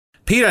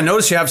Pete, I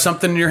noticed you have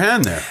something in your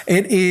hand there.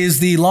 It is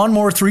the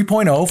Lawnmower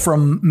 3.0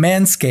 from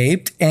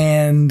Manscaped.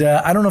 And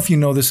I don't know if you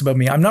know this about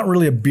me. I'm not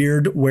really a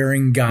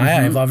beard-wearing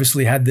guy. I've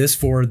obviously had this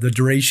for the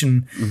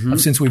duration of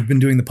since we've been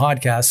doing the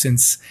podcast,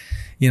 since,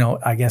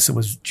 I guess it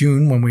was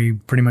June when we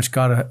pretty much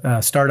got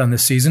a start on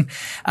this season.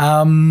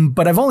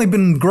 But I've only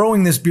been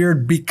growing this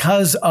beard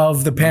because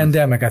of the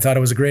pandemic. I thought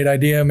it was a great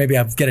idea. Maybe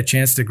I'll get a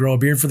chance to grow a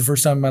beard for the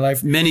first time in my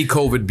life. Many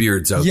COVID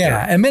beards out there.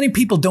 Yeah, and many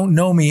people don't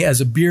know me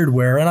as a beard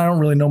wearer, and I don't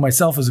really know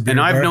myself as a beard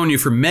wearer. And I've known you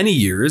for many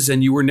years,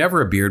 and you were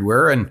never a beard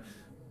wearer, and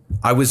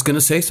I was going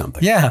to say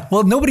something. Yeah.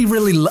 Well, nobody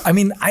really,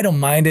 I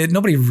don't mind it.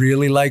 Nobody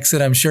really likes it,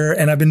 I'm sure.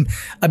 And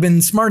I've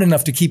been smart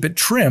enough to keep it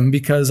trim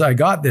because I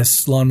got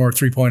this Lawnmower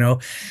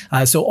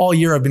 3.0. So all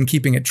year I've been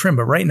keeping it trim,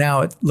 but right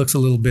now it looks a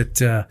little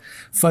bit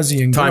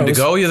fuzzy and Time gross.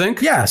 to go, you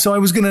think? Yeah. So I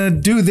was going to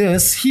do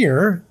this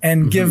here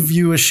and give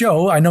you a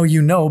show. I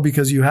know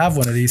because you have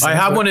one of these. I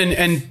have one,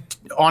 and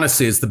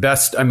honestly, it's the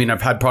best. I mean,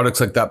 I've had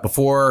products like that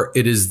before.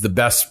 It is the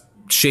best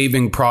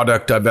shaving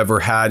product I've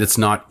ever had. It's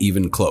not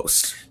even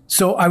close.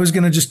 So I was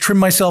going to just trim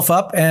myself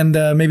up and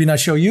maybe not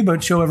show you,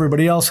 but show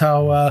everybody else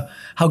how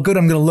good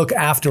I'm going to look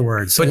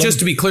afterwards. So but just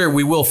to be clear,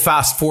 we will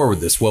fast forward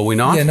this, will we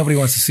not? Yeah, nobody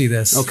wants to see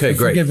this. Okay,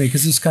 great. Forgive me,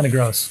 because it's kind of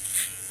gross.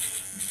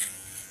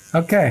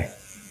 Okay.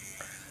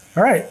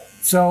 All right.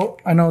 So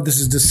I know this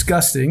is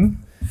disgusting.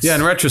 Yeah,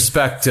 in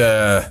retrospect,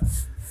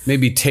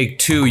 maybe take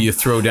two, you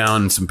throw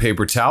down some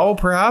paper towel,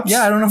 perhaps?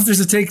 Yeah, I don't know if there's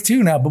a take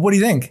two now, but what do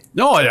you think?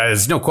 No,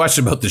 there's no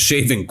question about the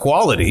shaving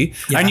quality.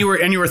 Yeah. And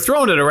you were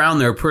throwing it around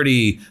there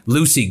pretty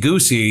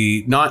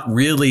loosey-goosey, not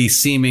really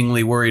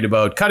seemingly worried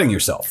about cutting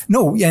yourself.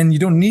 No, and you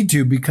don't need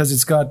to because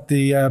it's got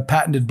the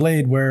patented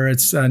blade where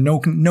it's no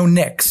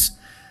nicks.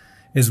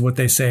 Is what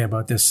they say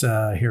about this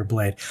here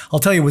blade. I'll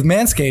tell you, with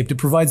Manscaped, it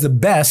provides the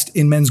best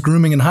in men's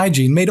grooming and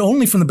hygiene, made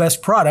only from the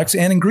best products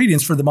and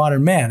ingredients for the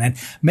modern man. And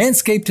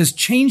Manscaped has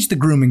changed the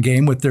grooming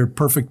game with their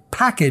Perfect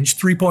Package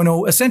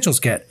 3.0 Essentials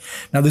Kit.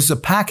 Now, this is a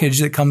package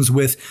that comes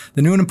with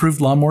the new and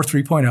improved Lawnmower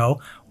 3.0,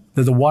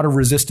 the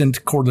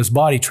water-resistant cordless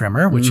body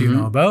trimmer, which you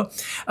know about.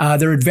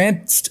 Their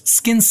advanced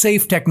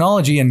skin-safe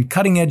technology and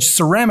cutting-edge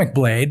ceramic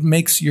blade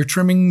makes your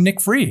trimming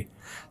nick-free.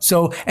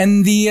 So,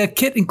 and the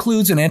kit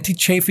includes an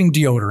anti-chafing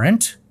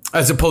deodorant.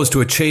 As opposed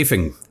to a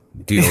chafing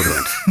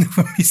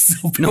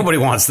deodorant. Nobody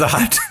wants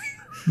that.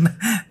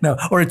 No,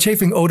 or a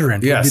chafing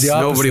odorant. Yes,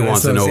 nobody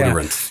wants an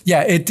odorant.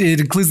 Yeah, it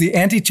includes the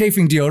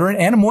anti-chafing deodorant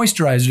and a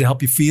moisturizer to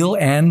help you feel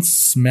and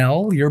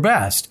smell your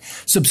best.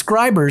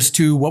 Subscribers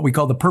to what we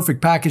call the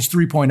Perfect Package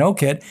 3.0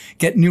 kit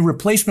get new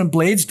replacement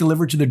blades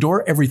delivered to their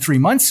door every 3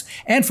 months.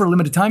 And for a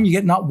limited time, you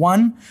get not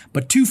one,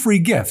 but 2 free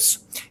gifts.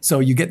 So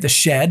you get the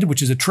Shed,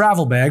 which is a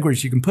travel bag where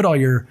you can put all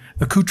your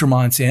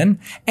accoutrements in,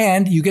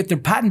 and you get their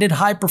patented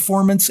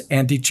high-performance,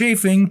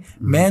 anti-chafing,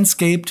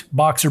 Manscaped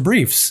boxer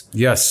briefs.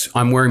 Yes,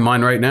 I'm wearing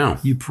mine right now.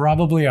 You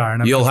probably are.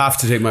 And You'll have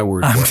to take my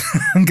word for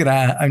it.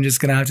 I'm just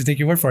gonna have to take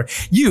your word for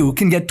it. You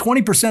can get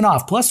 20%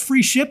 off plus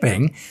free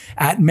shipping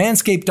at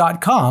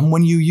manscaped.com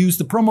when you use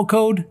the promo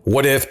code.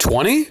 What if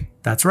 20?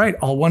 That's right,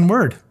 all one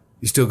word.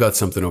 You still got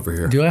something over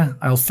here. Do I?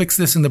 I'll fix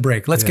this in the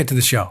break. Let's get to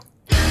the show.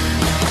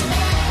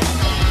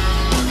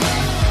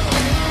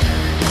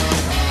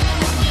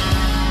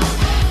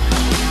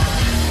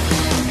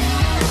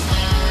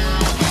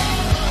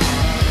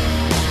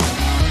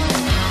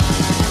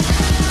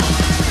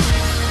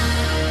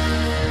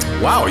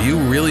 Wow, you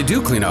really do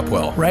clean up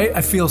well. Right?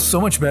 I feel so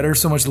much better,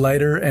 so much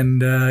lighter,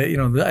 and,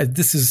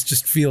 this is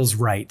just feels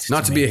right.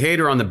 Not to be a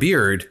hater on the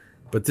beard,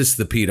 but this is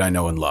the Pete I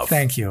know and love.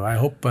 Thank you. I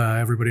hope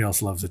everybody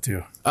else loves it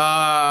too.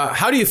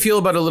 How do you feel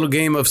about a little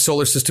game of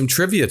solar system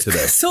trivia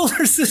today?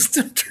 Solar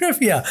system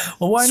trivia?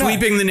 Well, why not?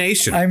 Sweeping the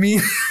nation. I mean...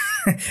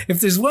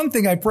 If there's one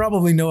thing I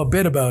probably know a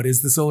bit about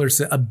is the solar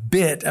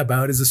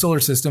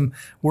system,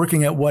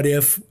 working at what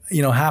if,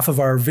 half of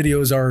our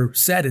videos are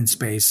set in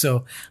space.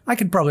 So I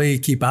could probably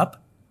keep up.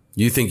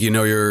 You think you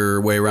know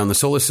your way around the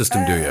solar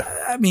system, do you?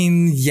 I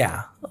mean,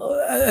 yeah,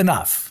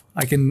 enough.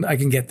 I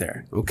can get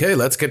there. Okay,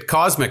 let's get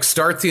cosmic.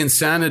 Start the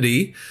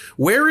insanity.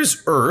 Where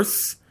is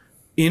Earth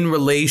in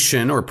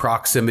relation or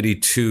proximity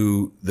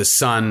to the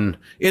sun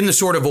in the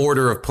sort of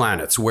order of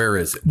planets? Where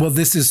is it? Well,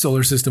 this is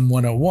Solar System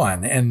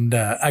 101. And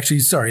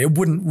it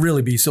wouldn't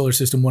really be Solar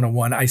System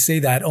 101. I say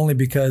that only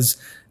because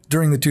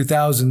during the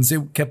 2000s,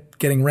 it kept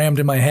getting rammed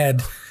in my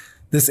head.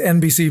 This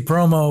NBC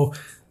promo,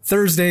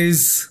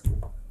 Thursdays,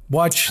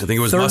 watch. I think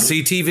it was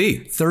must-see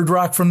TV. Third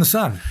Rock from the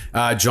Sun.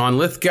 John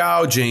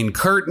Lithgow, Jane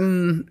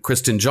Curtin,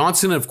 Kristen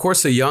Johnson, and of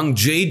course, a young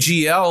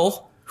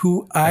JGL,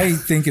 who I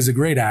think is a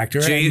great actor.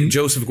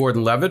 Joseph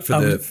Gordon-Levitt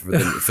for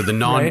the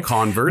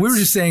non-converts. Right? We were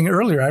just saying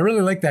earlier, I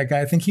really like that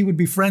guy. I think he would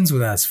be friends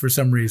with us for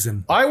some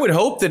reason. I would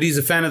hope that he's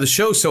a fan of the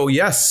show. So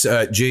yes,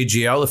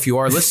 JGL, if you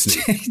are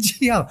listening.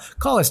 JGL.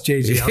 Call us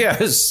JGL.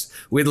 Yes,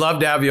 we'd love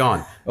to have you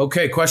on.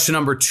 Okay, question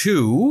number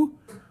 2.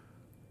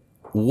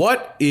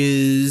 What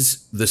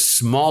is the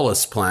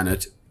smallest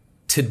planet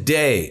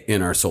today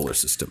in our solar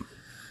system?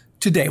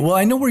 today. Well,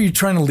 I know where you're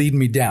trying to lead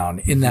me down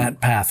in that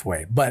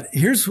pathway, but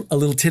here's a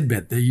little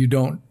tidbit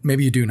that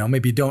maybe you do know,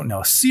 maybe you don't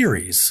know.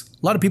 Ceres.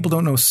 A lot of people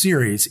don't know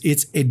Ceres.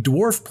 It's a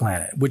dwarf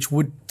planet, which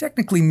would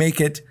technically make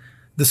it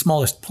the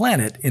smallest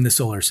planet in the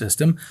solar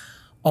system,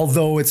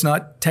 although it's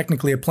not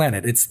technically a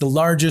planet. It's the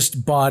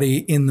largest body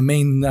in the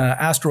main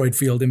asteroid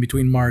field in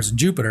between Mars and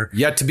Jupiter.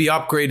 Yet to be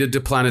upgraded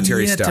to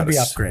planetary status. Yet to be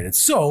upgraded.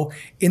 So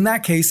in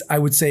that case, I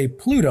would say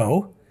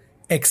Pluto,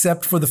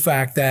 except for the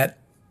fact that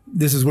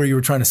this is where you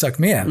were trying to suck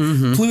me in.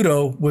 Mm-hmm.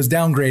 Pluto was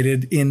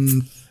downgraded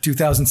in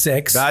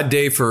 2006. Bad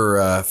day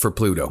for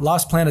Pluto.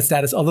 Lost planet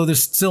status, although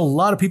there's still a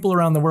lot of people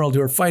around the world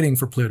who are fighting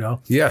for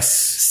Pluto. Yes.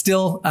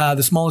 Still,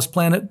 the smallest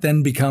planet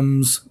then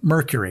becomes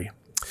Mercury.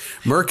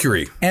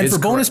 And for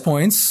bonus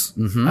points,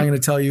 I'm going to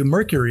tell you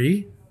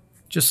Mercury,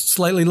 just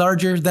slightly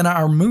larger than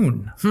our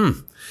moon.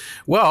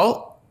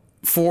 Well,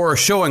 for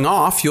showing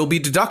off, you'll be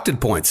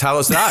deducted points. How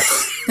is that?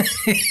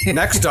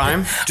 Next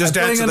time, just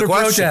answer the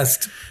question.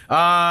 Protest.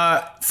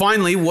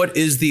 Finally, what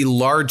is the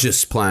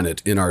largest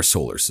planet in our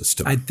solar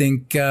system? I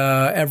think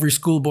every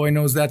schoolboy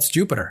knows that's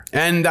Jupiter.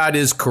 And that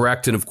is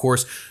correct. And of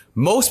course,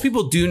 most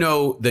people do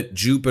know that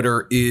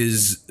Jupiter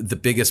is the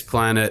biggest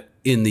planet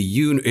in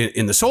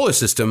the solar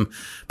system,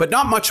 but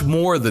not much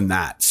more than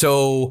that.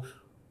 So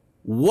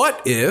what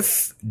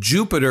if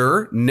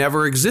Jupiter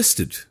never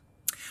existed?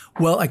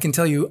 Well, I can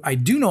tell you, I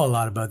do know a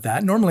lot about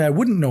that. Normally, I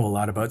wouldn't know a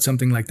lot about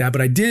something like that,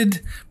 but I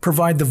did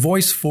provide the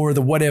voice for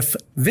the What If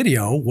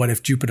video, What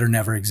If Jupiter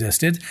Never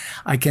Existed.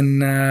 I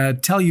can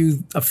tell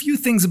you a few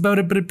things about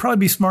it, but it'd probably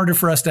be smarter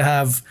for us to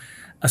have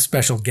a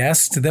special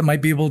guest that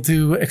might be able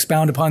to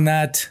expound upon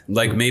that.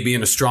 Like maybe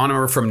an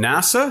astronomer from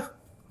NASA?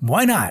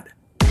 Why not?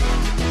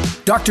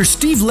 Dr.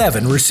 Steve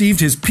Levin received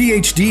his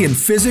PhD in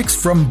physics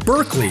from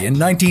Berkeley in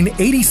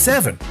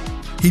 1987.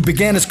 He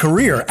began his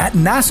career at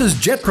NASA's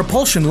Jet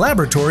Propulsion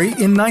Laboratory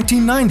in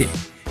 1990.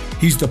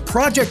 He's the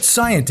project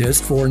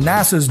scientist for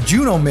NASA's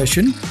Juno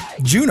mission.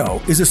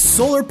 Juno is a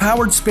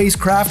solar-powered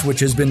spacecraft which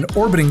has been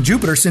orbiting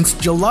Jupiter since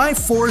July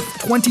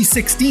 4th,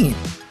 2016.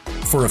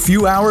 For a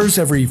few hours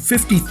every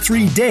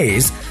 53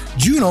 days,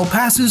 Juno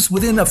passes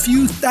within a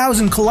few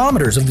thousand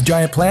kilometers of the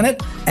giant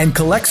planet and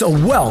collects a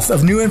wealth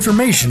of new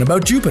information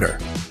about Jupiter.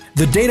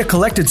 The data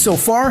collected so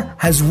far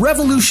has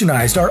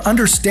revolutionized our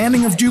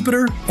understanding of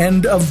Jupiter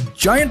and of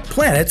giant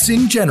planets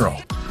in general.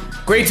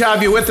 Great to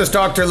have you with us,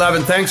 Dr.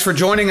 Levin. Thanks for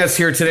joining us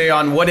here today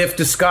on What If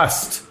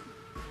Discussed.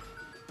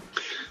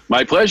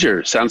 My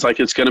pleasure. Sounds like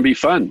it's going to be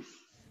fun.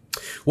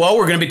 Well,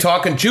 we're going to be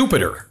talking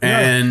Jupiter,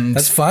 and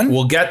that's fun.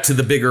 We'll get to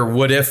the bigger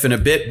what if in a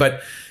bit.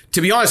 But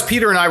to be honest,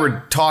 Peter and I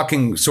were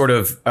talking sort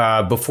of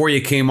before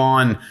you came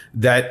on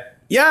that,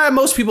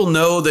 most people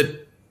know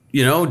that,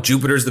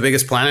 Jupiter's the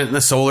biggest planet in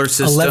the solar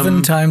system.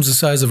 11 times the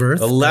size of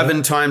Earth.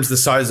 11 times the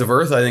size of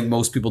Earth. I think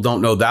most people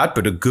don't know that,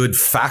 but a good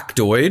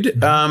factoid.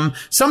 Mm-hmm.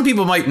 Some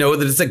people might know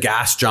that it's a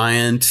gas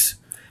giant.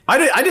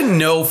 I didn't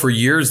know for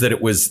years that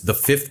it was the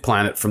fifth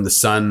planet from the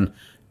sun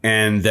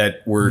and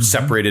that we're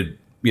separated,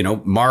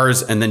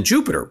 Mars and then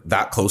Jupiter,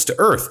 that close to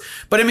Earth.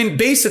 But I mean,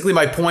 basically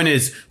my point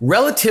is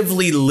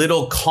relatively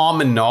little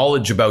common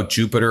knowledge about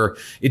Jupiter.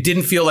 It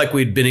didn't feel like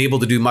we'd been able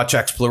to do much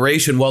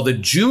exploration. Well, the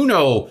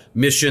Juno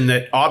mission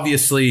that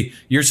obviously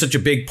you're such a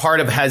big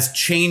part of has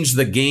changed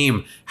the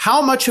game.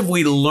 How much have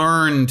we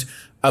learned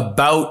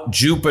about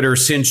Jupiter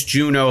since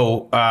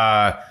Juno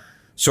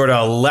sort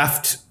of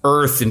left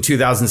Earth in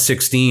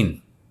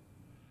 2016?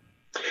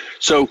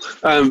 So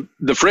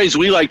the phrase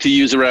we like to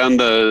use around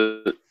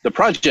the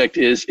project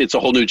is it's a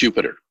whole new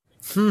Jupiter.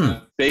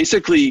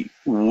 Basically,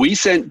 we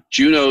sent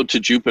Juno to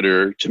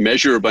Jupiter to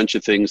measure a bunch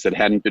of things that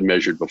hadn't been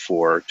measured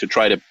before, to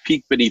try to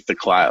peek beneath the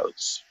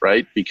clouds,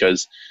 right?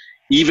 Because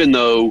even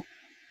though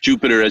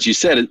Jupiter, as you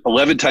said, is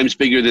 11 times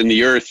bigger than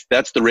the Earth,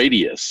 that's the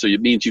radius. So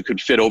it means you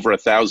could fit over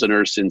 1,000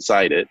 Earths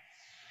inside it.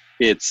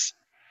 It's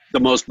the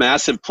most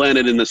massive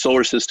planet in the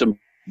solar system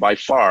by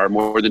far,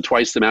 more than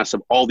twice the mass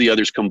of all the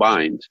others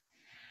combined.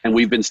 And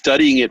we've been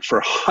studying it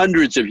for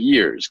hundreds of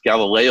years.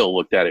 Galileo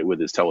looked at it with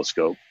his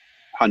telescope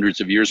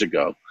hundreds of years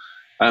ago.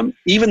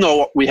 Even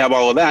though we have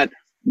all of that,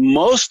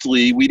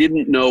 mostly we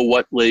didn't know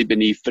what lay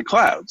beneath the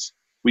clouds.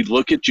 We'd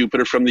look at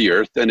Jupiter from the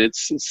Earth, and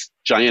it's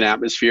giant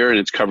atmosphere, and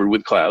it's covered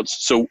with clouds.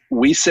 So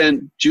we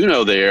sent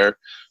Juno there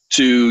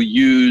to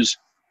use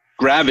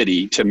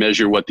gravity to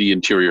measure what the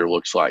interior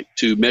looks like,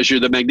 to measure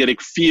the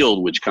magnetic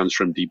field, which comes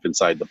from deep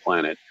inside the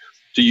planet,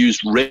 to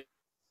use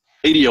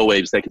radio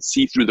waves that can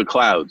see through the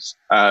clouds,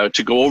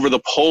 to go over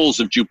the poles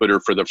of Jupiter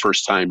for the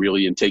first time,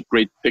 really, and take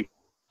great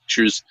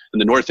pictures in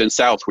the north and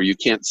south where you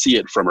can't see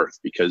it from Earth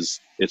because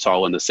it's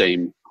all in the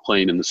same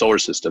plane in the solar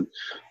system.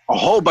 A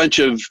whole bunch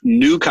of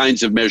new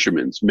kinds of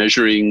measurements,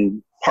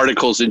 measuring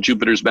particles in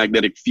Jupiter's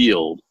magnetic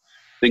field,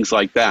 things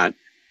like that.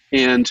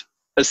 And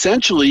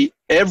essentially,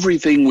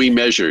 everything we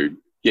measured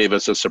gave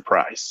us a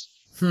surprise.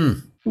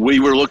 We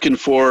were looking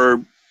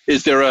for,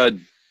 is there a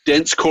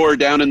dense core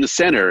down in the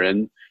center?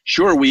 And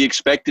sure, we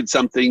expected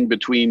something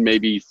between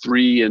maybe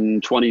 3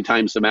 and 20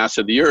 times the mass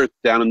of the Earth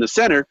down in the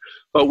center.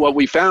 But what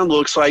we found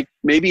looks like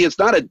maybe it's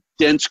not a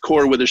dense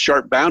core with a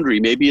sharp boundary.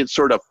 Maybe it's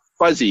sort of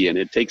fuzzy and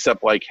it takes up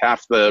like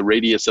half the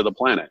radius of the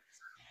planet.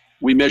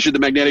 We measured the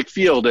magnetic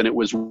field and it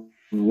was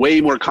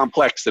way more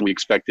complex than we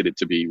expected it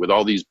to be, with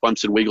all these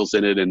bumps and wiggles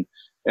in it, and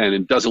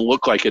it doesn't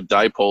look like a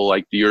dipole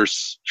like the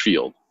Earth's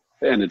field,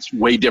 and it's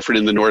way different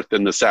in the north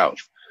than the south.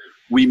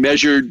 We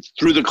measured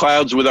through the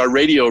clouds with our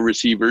radio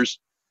receivers,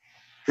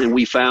 and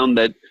we found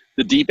that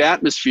the deep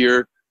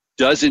atmosphere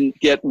doesn't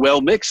get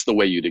well mixed the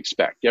way you'd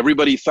expect.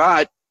 Everybody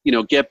thought,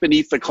 get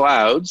beneath the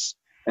clouds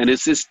and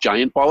it's this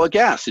giant ball of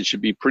gas. It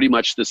should be pretty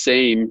much the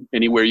same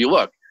anywhere you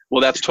look.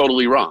 Well, that's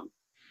totally wrong.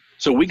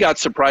 So we got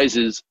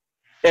surprises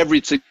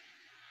every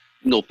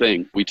single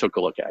thing we took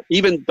a look at.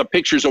 Even the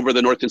pictures over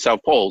the North and South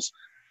poles,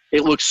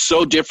 it looks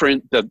so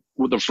different that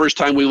the first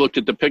time we looked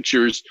at the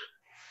pictures,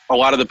 a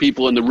lot of the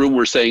people in the room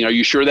were saying, "Are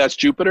you sure that's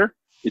Jupiter?"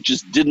 It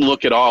just didn't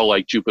look at all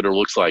like Jupiter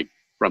looks like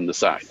from the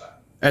side.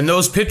 And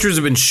those pictures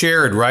have been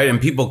shared, right?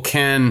 And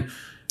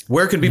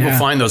where can people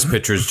find those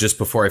pictures, just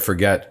before I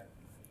forget?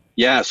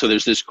 Yeah, so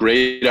there's this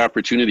great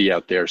opportunity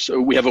out there. So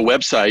we have a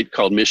website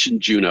called Mission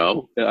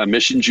Juno,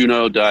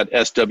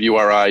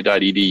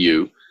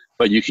 missionjuno.swri.edu,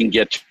 but you can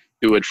get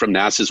to it from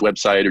NASA's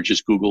website or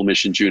just Google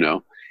Mission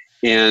Juno.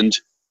 And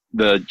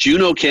the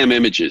JunoCam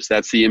images,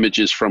 that's the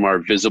images from our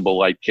visible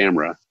light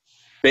camera.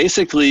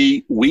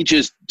 Basically, we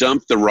just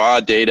dump the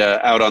raw data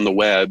out on the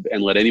web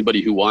and let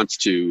anybody who wants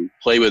to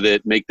play with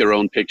it, make their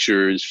own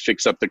pictures,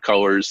 fix up the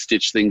colors,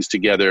 stitch things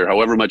together,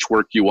 however much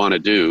work you want to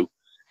do,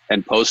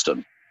 and post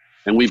them.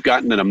 And we've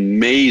gotten an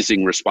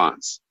amazing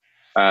response.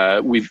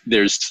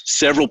 There's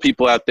several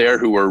people out there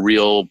who are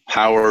real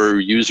power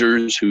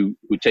users who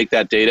take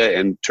that data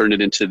and turn it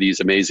into these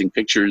amazing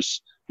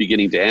pictures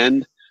beginning to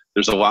end.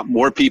 There's a lot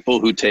more people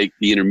who take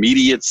the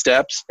intermediate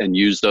steps and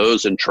use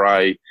those and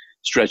try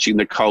stretching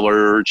the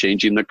color, or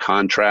changing the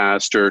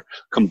contrast, or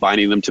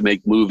combining them to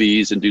make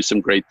movies and do some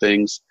great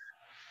things.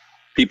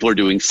 People are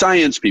doing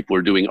science, people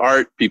are doing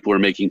art, people are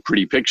making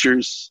pretty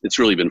pictures. It's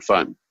really been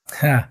fun.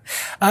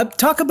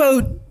 Talk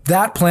about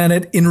that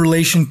planet in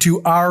relation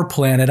to our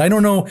planet. I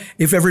don't know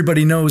if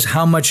everybody knows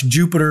how much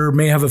Jupiter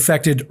may have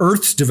affected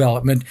Earth's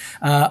development.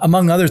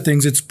 Among other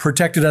things, it's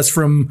protected us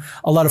from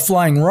a lot of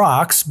flying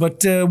rocks,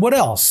 but what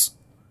else?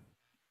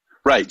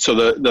 Right.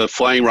 So the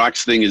flying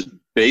rocks thing is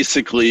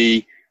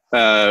basically,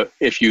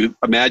 if you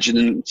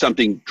imagine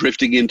something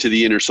drifting into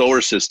the inner solar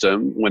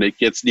system, when it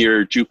gets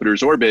near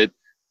Jupiter's orbit,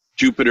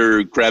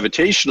 Jupiter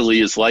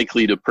gravitationally is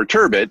likely to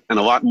perturb it, and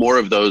a lot more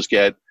of those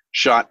get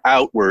shot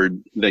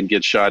outward than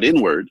get shot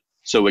inward,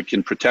 so it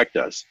can protect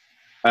us.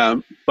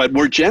 But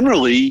we're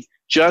generally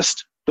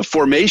just the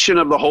formation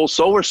of the whole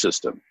solar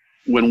system.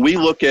 When we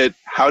look at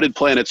how did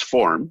planets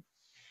form,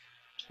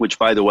 which,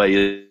 by the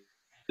way,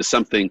 is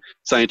something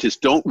scientists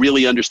don't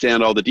really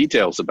understand all the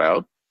details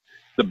about,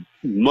 the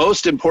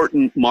most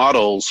important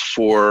models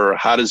for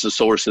how does the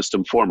solar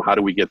system form, how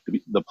do we get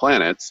the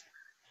planets,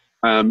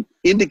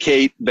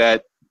 indicate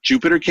that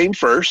Jupiter came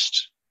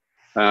first.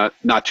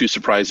 Not too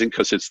surprising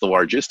because it's the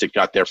largest. It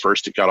got there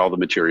first. It got all the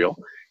material.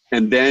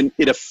 And then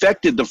it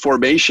affected the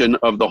formation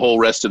of the whole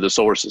rest of the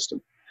solar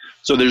system.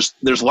 So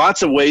there's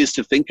lots of ways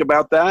to think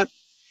about that.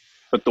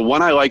 But the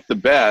one I like the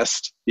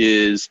best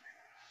is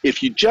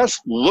if you just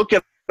look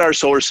at our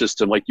solar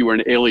system like you were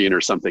an alien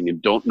or something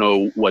and don't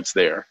know what's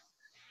there,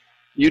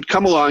 you'd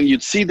come along,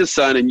 you'd see the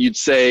sun, and you'd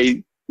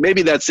say,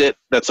 maybe that's it.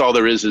 That's all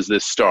there is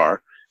this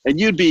star. And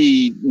you'd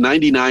be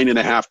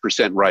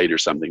 99.5% right or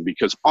something,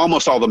 because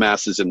almost all the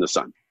mass is in the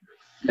sun.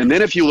 And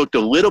then if you looked a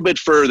little bit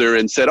further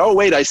and said, oh,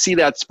 wait, I see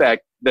that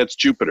speck, that's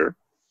Jupiter,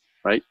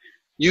 right?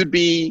 You'd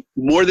be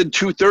more than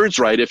 2/3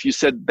 right if you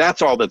said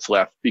that's all that's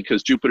left,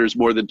 because Jupiter's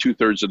more than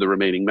 2/3 of the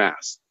remaining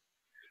mass.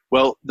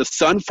 Well, the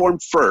sun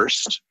formed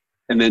first,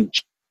 and then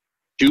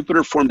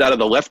Jupiter formed out of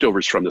the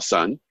leftovers from the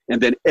sun,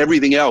 and then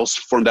everything else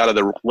formed out of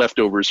the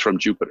leftovers from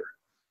Jupiter.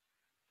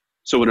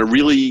 So in a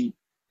really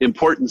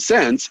important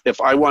sense,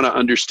 if I want to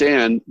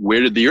understand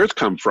where did the Earth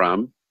come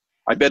from,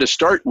 I better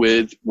start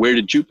with where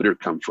did Jupiter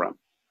come from?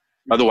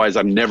 Otherwise,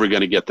 I'm never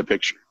going to get the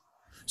picture.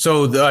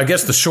 So I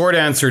guess the short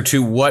answer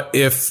to what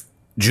if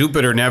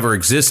Jupiter never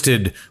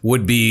existed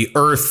would be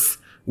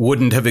Earth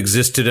wouldn't have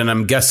existed, and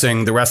I'm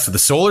guessing the rest of the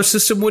solar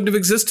system wouldn't have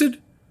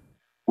existed?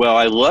 Well,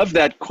 I love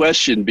that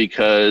question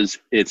because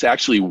it's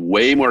actually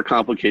way more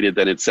complicated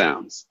than it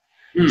sounds.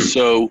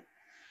 So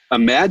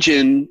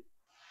imagine,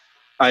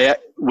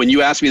 when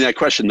you asked me that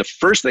question, the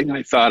first thing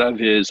I thought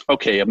of is,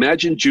 okay,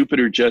 imagine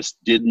Jupiter just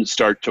didn't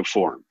start to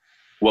form.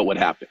 What would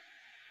happen?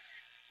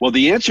 Well,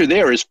 the answer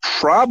there is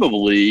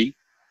probably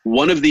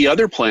one of the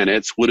other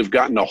planets would have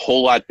gotten a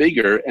whole lot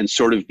bigger and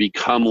sort of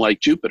become like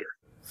Jupiter.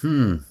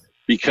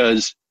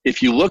 Because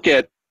if you look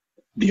at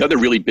the other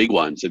really big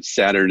ones, it's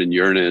Saturn and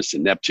Uranus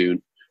and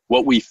Neptune,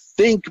 what we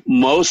think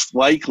most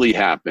likely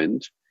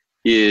happened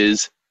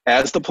is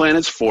as the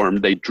planets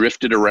formed, they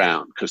drifted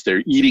around because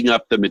they're eating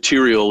up the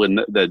material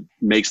that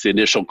makes the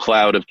initial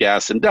cloud of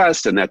gas and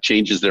dust, and that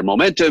changes their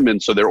momentum,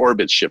 and so their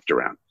orbits shift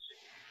around.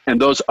 And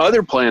those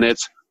other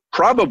planets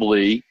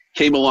probably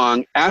came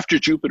along after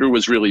Jupiter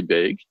was really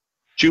big,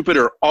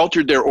 Jupiter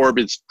altered their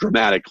orbits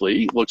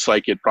dramatically. Looks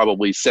like it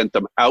probably sent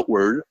them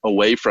outward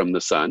away from the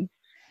sun.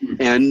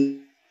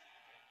 And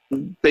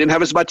they didn't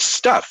have as much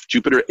stuff.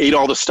 Jupiter ate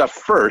all the stuff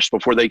first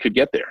before they could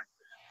get there.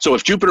 So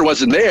if Jupiter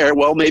wasn't there,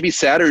 well, maybe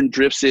Saturn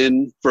drifts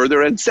in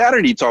further and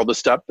Saturn eats all the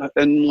stuff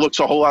and looks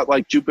a whole lot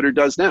like Jupiter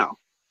does now.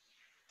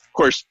 Of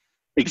course,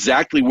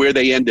 exactly where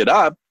they ended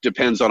up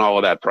depends on all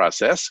of that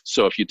process.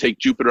 So if you take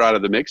Jupiter out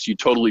of the mix, you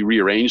totally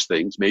rearrange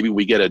things. Maybe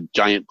we get a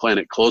giant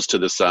planet close to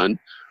the sun,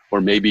 or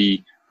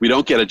maybe we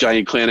don't get a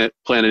giant planet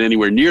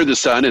anywhere near the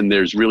sun and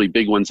there's really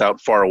big ones out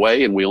far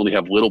away and we only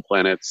have little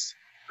planets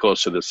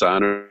close to the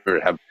sun, or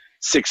have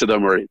 6 of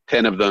them or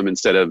 10 of them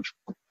instead of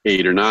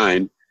 8 or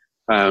 9.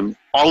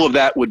 All of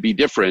that would be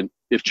different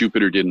if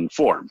Jupiter didn't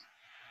form.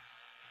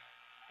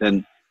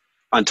 And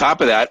on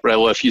top of that,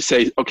 well, if you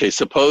say, okay,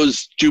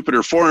 suppose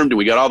Jupiter formed and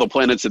we got all the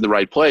planets in the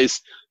right place,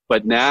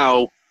 but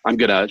now I'm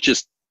going to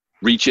just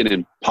reach in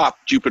and pop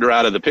Jupiter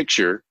out of the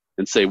picture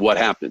and say, what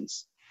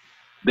happens?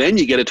 Then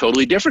you get a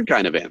totally different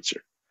kind of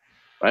answer,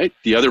 right?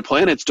 The other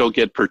planets don't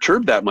get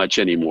perturbed that much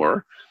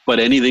anymore, but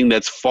anything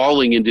that's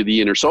falling into the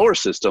inner solar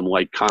system,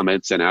 like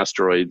comets and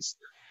asteroids,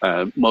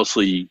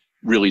 mostly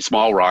really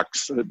small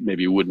rocks,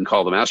 maybe you wouldn't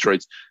call them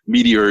asteroids,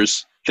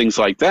 meteors, things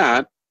like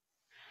that,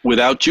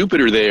 without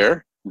Jupiter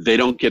there, they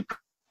don't get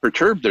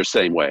perturbed the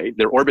same way.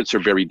 Their orbits are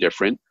very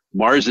different.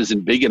 Mars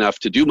isn't big enough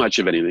to do much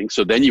of anything.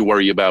 So then you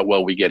worry about,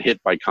 well, we get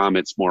hit by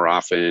comets more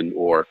often,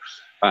 or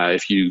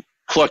if you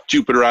pluck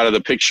Jupiter out of the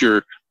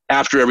picture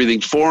after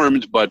everything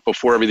formed, but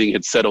before everything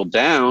had settled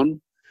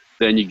down,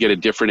 then you get a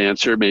different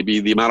answer. Maybe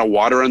the amount of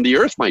water on the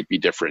Earth might be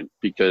different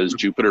because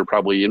Jupiter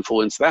probably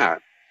influenced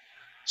that.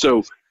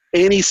 So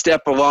any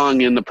step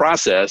along in the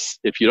process,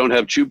 if you don't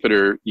have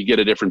Jupiter, you get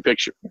a different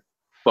picture.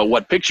 But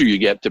what picture you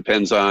get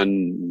depends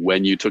on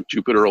when you took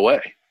Jupiter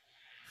away.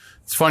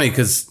 It's funny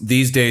because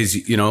these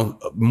days, you know,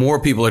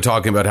 more people are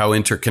talking about how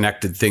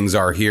interconnected things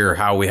are here,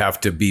 how we have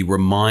to be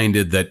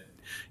reminded that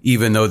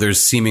even though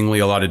there's seemingly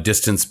a lot of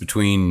distance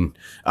between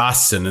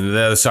us and the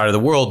other side of the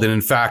world, and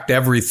in fact,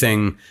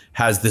 everything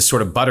has this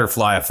sort of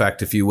butterfly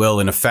effect, if you will,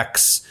 and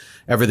affects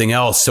everything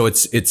else. So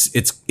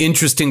it's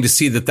interesting to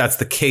see that that's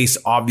the case.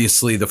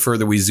 Obviously, the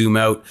further we zoom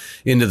out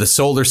into the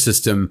solar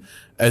system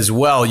as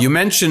well. You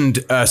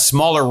mentioned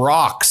smaller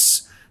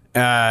rocks,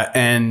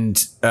 and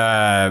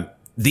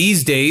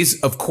these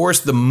days, of course,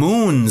 the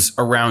moons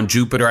around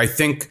Jupiter, I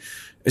think,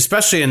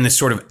 especially in this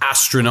sort of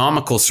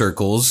astronomical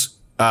circles,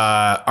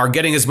 are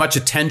getting as much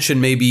attention,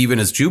 maybe even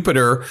as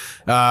Jupiter,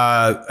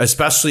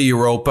 especially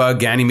Europa,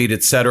 Ganymede,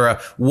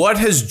 etc. What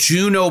has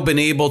Juno been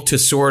able to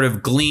sort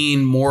of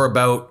glean more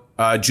about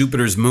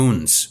Jupiter's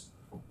moons?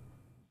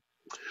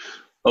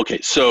 Okay,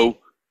 so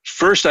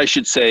first I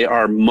should say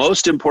our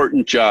most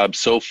important job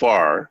so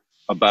far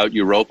about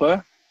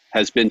Europa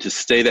has been to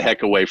stay the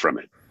heck away from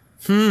it.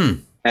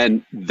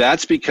 And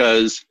that's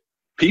because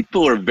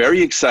people are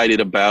very excited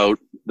about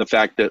the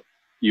fact that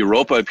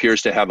Europa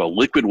appears to have a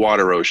liquid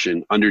water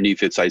ocean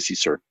underneath its icy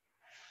surface.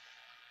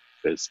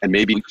 And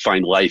maybe we can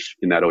find life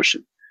in that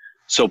ocean.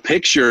 So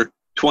picture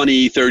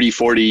 20, 30,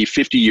 40,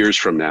 50 years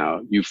from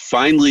now, you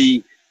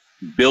finally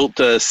built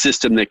a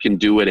system that can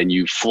do it, and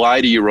you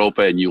fly to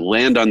Europa and you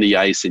land on the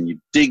ice and you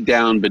dig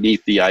down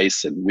beneath the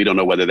ice, and we don't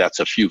know whether that's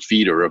a few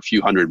feet or a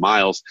few hundred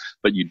miles,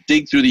 but you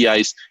dig through the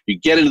ice, you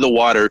get into the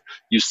water,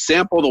 you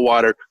sample the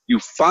water, you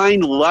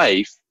find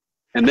life,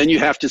 and then you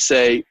have to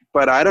say,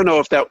 but I don't know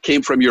if that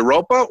came from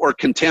Europa or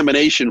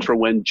contamination from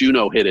when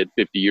Juno hit it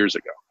 50 years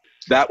ago.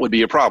 That would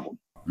be a problem.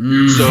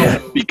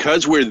 So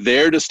because we're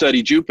there to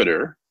study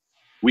Jupiter,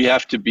 we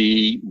have to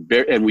be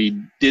very, and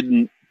we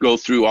didn't go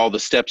through all the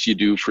steps you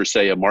do for,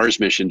 say, a Mars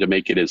mission to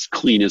make it as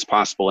clean as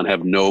possible and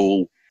have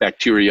no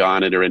bacteria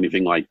on it or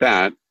anything like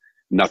that,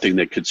 nothing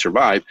that could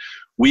survive.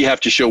 We have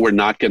to show we're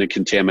not going to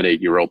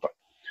contaminate Europa.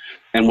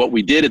 And what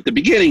we did at the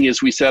beginning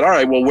is we said, all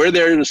right, well, we're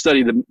there to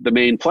study the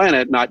main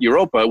planet, not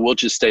Europa. We'll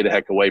just stay the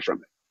heck away from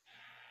it.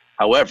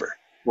 However,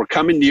 we're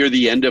coming near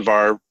the end of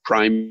our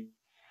prime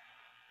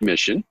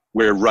mission.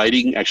 We're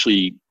writing,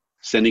 actually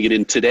sending it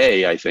in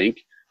today, I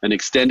think, an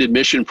extended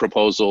mission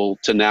proposal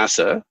to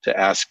NASA to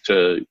ask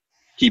to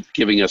keep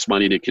giving us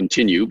money to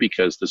continue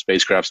because the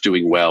spacecraft's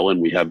doing well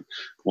and we have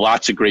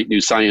lots of great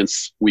new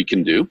science we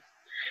can do.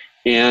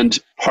 And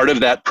part of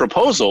that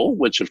proposal,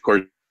 which of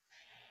course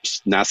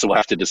NASA will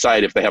have to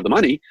decide if they have the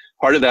money,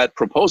 part of that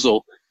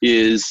proposal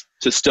is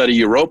to study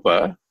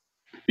Europa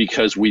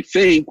because we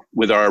think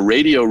with our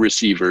radio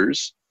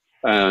receivers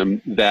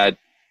that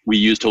we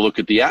use to look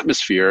at the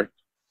atmosphere,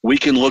 we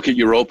can look at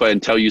Europa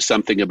and tell you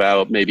something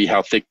about maybe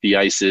how thick the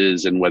ice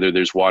is and whether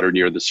there's water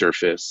near the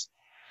surface.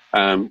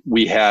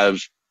 We have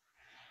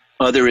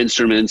other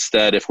instruments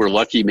that if we're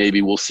lucky,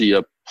 maybe we'll see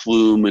a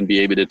plume and be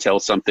able to tell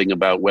something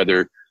about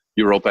whether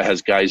Europa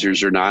has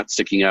geysers or not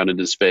sticking out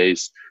into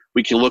space.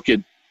 We can look at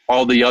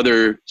all the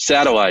other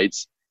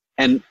satellites.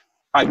 And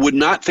I would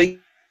not think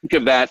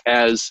of that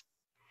as,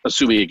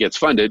 assuming it gets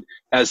funded,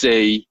 as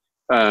a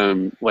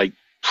like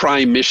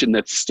prime mission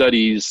that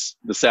studies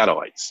the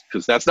satellites,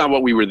 because that's not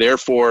what we were there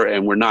for,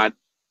 and we're not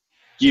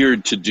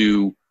geared to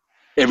do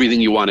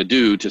everything you want to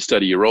do to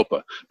study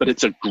Europa. But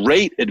it's a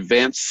great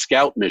advanced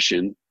scout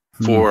mission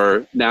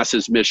for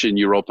NASA's mission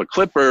Europa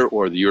Clipper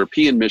or the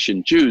European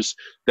mission JUICE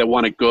that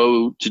want to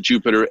go to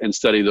Jupiter and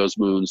study those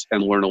moons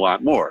and learn a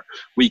lot more.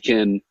 We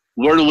can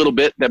learn a little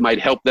bit that might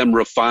help them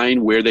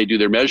refine where they do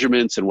their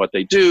measurements and what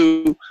they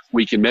do.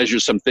 We can measure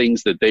some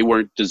things that they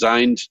weren't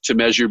designed to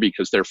measure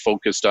because they're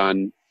focused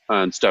on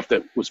stuff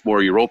that was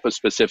more Europa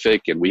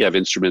specific, and we have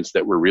instruments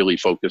that were really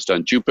focused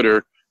on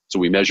Jupiter, so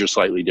we measure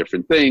slightly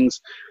different things.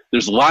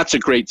 There's lots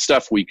of great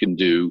stuff we can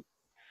do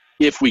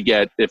if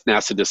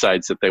NASA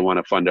decides that they want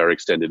to fund our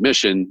extended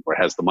mission or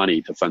has the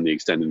money to fund the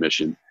extended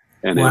mission.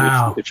 And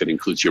then if it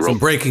includes Europa. Some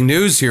breaking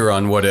news here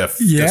on What If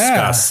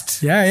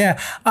discussed. Yeah.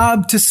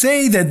 To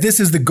say that this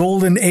is the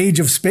golden age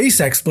of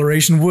space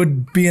exploration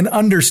would be an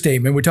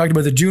understatement. We talked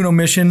about the Juno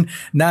mission.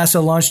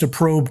 NASA launched a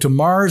probe to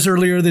Mars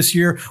earlier this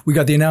year. We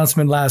got the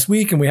announcement last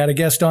week, and we had a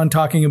guest on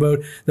talking about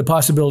the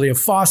possibility of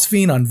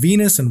phosphine on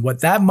Venus and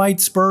what that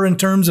might spur in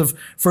terms of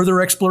further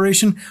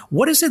exploration.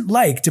 What is it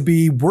like to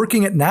be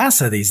working at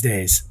NASA these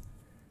days?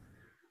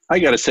 I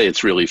got to say,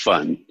 it's really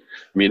fun.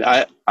 I mean,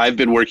 I've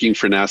been working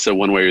for NASA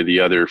one way or the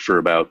other for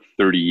about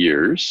 30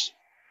 years.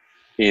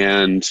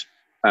 And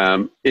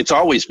it's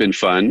always been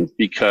fun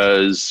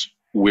because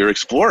we're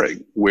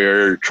exploring.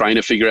 We're trying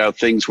to figure out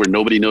things where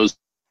nobody knows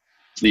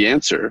the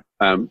answer.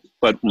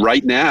 But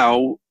right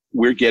now,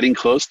 we're getting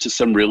close to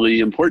some really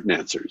important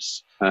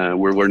answers.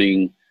 We're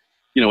learning,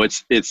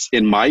 it's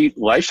in my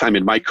lifetime,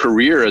 in my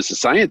career as a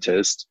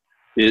scientist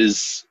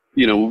is,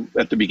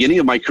 at the beginning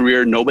of my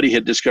career, nobody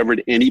had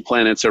discovered any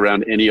planets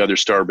around any other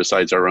star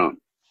besides our own.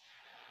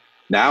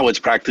 Now it's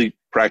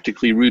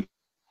practically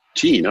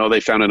routine. Oh,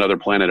 they found another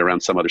planet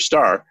around some other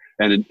star.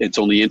 And it's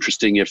only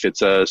interesting if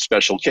it's a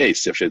special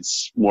case, if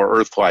it's more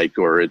Earth-like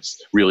or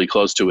it's really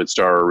close to its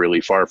star or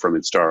really far from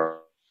its star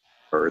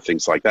or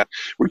things like that.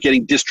 We're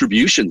getting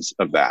distributions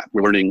of that.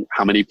 We're learning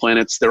how many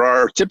planets there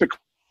are typically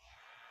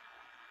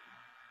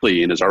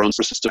in our own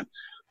solar system.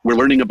 We're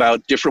learning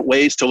about different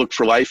ways to look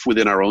for life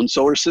within our own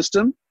solar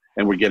system,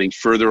 and we're getting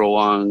further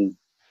along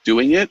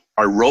doing it.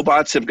 Our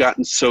robots have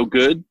gotten so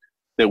good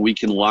that we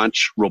can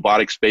launch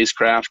robotic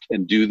spacecraft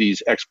and do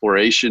these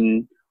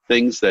exploration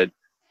things that,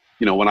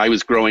 when I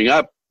was growing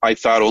up, I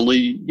thought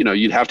only,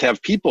 you'd have to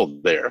have people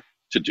there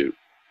to do.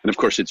 And of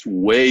course, it's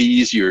way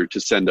easier to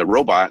send a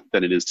robot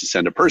than it is to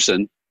send a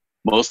person,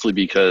 mostly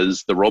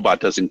because the robot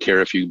doesn't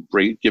care if you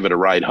give it a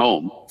ride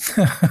home.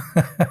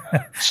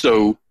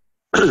 So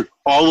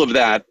all of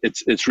that,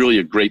 it's really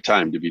a great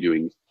time to be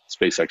doing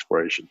space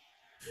exploration.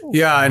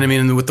 Yeah, and I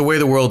mean, with the way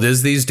the world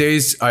is these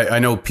days, I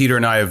know Peter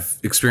and I have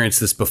experienced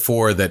this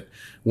before, that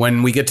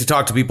when we get to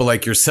talk to people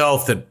like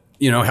yourself that,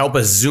 help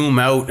us zoom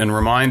out and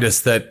remind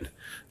us that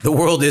the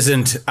world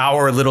isn't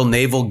our little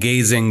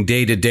navel-gazing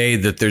day to day,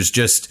 that there's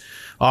just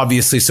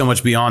obviously so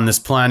much beyond this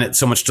planet,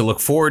 so much to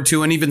look forward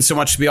to, and even so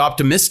much to be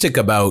optimistic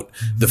about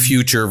the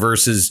future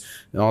versus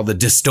all the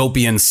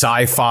dystopian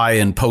sci-fi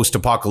and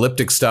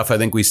post-apocalyptic stuff. I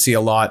think we see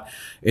a lot.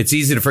 It's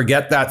easy to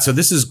forget that. So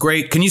this is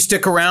great. Can you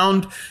stick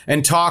around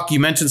and talk? You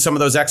mentioned some of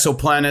those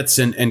exoplanets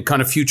and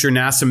kind of future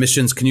NASA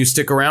missions. Can you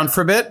stick around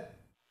for a bit?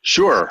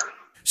 Sure.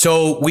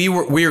 So we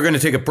are going to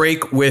take a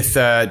break with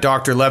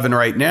Dr. Levin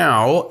right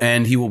now,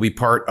 and he will be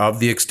part of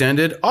the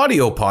extended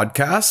audio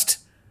podcast.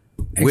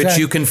 Exactly. Which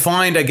you can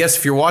find, I guess,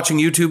 if you're watching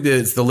YouTube,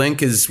 the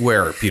link is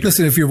where, Peter?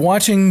 Listen, if you're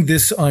watching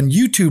this on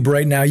YouTube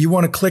right now, you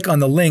want to click on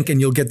the link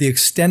and you'll get the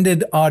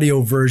extended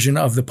audio version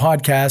of the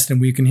podcast, and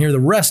we can hear the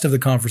rest of the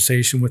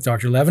conversation with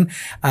Dr. Levin.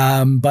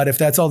 But if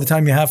that's all the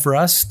time you have for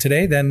us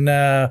today, then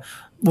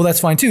well,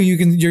 that's fine too. You're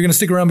going to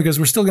stick around because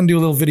we're still going to do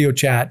a little video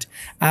chat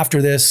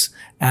after this,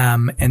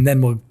 and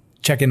then we'll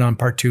check in on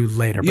part 2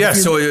 later. But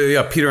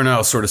Peter and I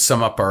will sort of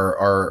sum up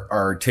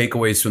our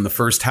takeaways from the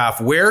first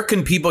half. Where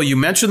can people, you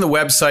mentioned the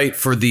website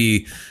for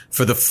the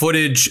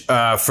footage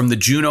from the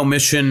Juno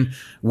mission.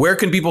 Where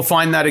can people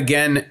find that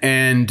again?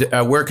 And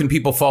where can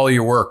people follow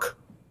your work?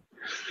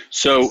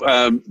 So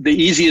the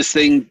easiest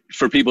thing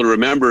for people to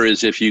remember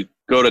is if you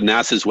go to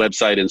NASA's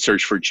website and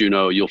search for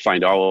Juno, you'll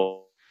find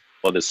all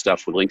of this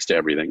stuff with links to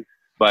everything.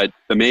 But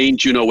the main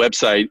Juno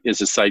website is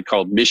a site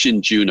called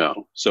Mission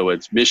Juno. So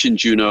it's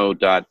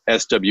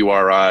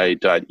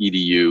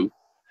missionjuno.swri.edu.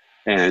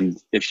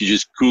 And if you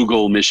just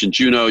Google Mission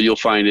Juno, you'll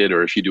find it.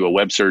 Or if you do a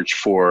web search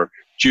for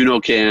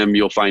JunoCam,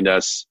 you'll find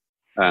us.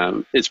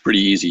 It's pretty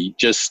easy.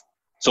 Just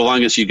so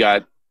long as you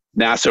got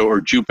NASA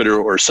or Jupiter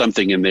or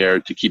something in there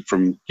to keep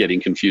from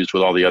getting confused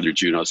with all the other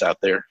Junos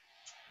out there.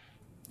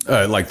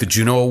 Like the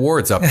Juno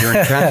Awards up here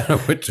in Canada.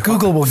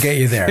 Google will get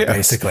you there,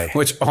 basically.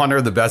 Which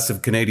honor the best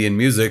of Canadian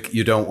music.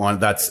 You don't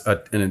want, that's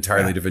an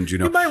entirely different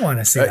Juno. You might want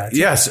to see that.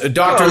 Yes,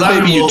 Dr.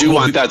 Levin. Maybe you do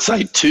want that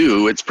site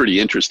too. It's pretty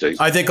interesting.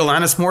 I think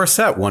Alanis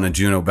Morissette won a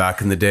Juno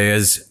back in the day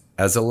as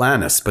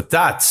Alanis, but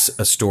that's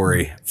a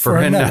story for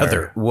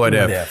another. What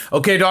if?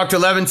 Okay, Dr.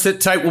 Levin,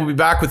 sit tight. We'll be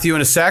back with you in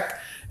a sec.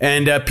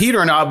 And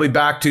Peter and I will be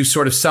back to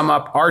sort of sum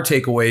up our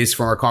takeaways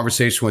from our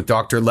conversation with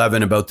Dr.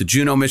 Levin about the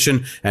Juno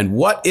mission and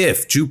what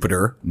if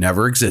Jupiter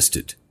never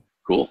existed.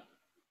 Cool.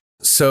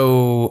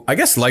 So I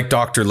guess like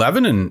Dr.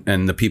 Levin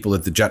and the people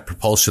at the Jet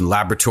Propulsion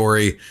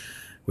Laboratory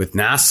with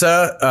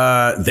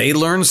NASA, they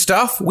learned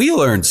stuff. We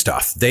learned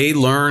stuff. They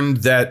learned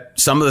that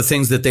some of the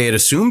things that they had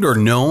assumed or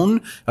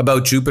known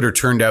about Jupiter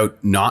turned out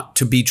not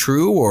to be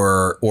true,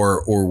 or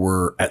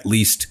were at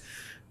least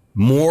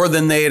more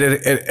than they had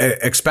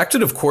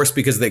expected, of course,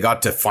 because they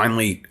got to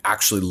finally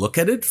actually look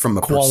at it from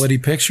a quality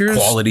pictures,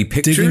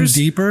 digging digging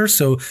deeper.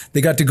 So they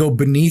got to go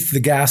beneath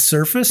the gas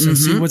surface and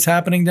see what's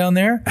happening down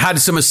there. Had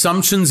some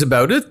assumptions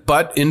about it,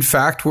 but in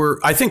fact were,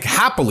 I think,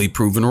 happily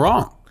proven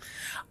wrong.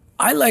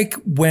 I like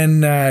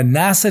when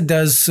NASA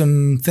does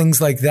some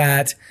things like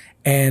that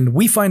and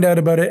we find out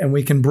about it and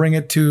we can bring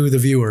it to the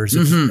viewers.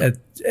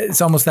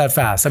 It's almost that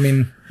fast.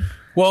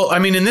 Well,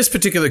 in this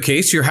particular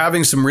case, you're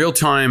having some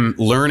real-time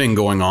learning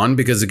going on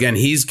because, again,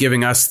 he's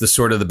giving us the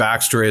sort of the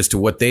backstory as to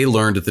what they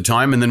learned at the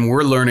time, and then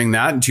we're learning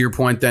that. And to your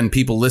point, then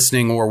people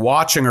listening or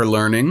watching are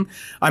learning.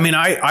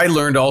 I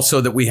learned also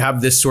that we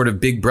have this sort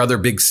of big brother,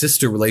 big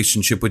sister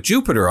relationship with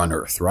Jupiter on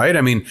Earth, right?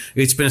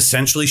 It's been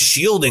essentially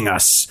shielding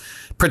us,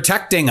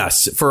 protecting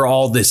us for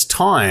all this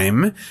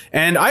time.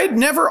 And I had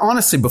never,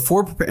 honestly,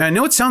 before, I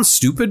know it sounds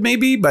stupid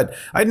maybe, but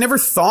I'd never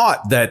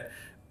thought that,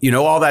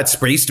 all that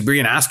space debris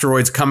and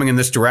asteroids coming in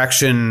this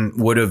direction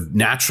would have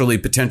naturally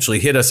potentially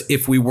hit us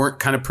if we weren't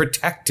kind of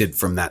protected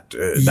from that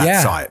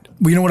side.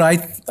 Well, you know what I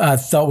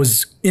thought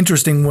was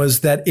interesting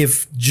was that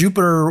if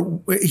Jupiter,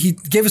 he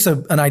gave us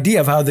an idea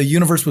of how the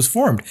universe was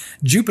formed.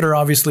 Jupiter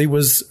obviously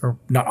was, or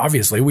not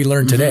obviously, we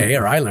learned today,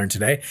 or I learned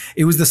today,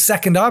 it was the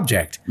second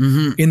object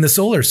in the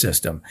solar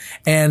system.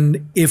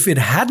 And if it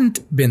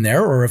hadn't been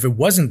there, or if it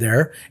wasn't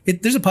there,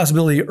 there's a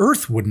possibility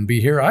Earth wouldn't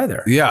be here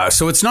either. Yeah,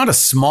 so it's not a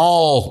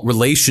small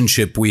relationship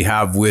we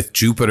have with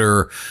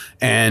Jupiter.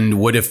 And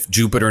what if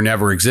Jupiter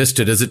never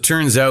existed? As it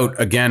turns out,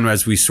 again,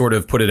 as we sort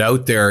of put it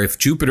out there, if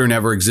Jupiter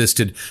never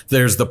existed,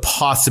 there's the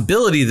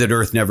possibility that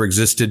Earth never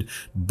existed.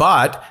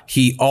 But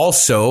he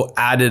also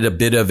added a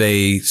bit of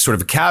a sort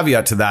of a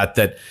caveat to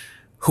that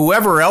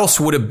whoever else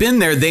would have been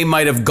there, they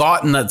might have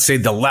gotten, let's say,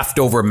 the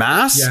leftover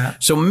mass. Yeah.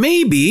 So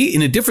maybe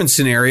in a different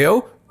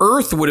scenario,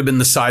 Earth would have been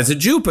the size of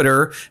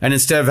Jupiter, and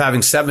instead of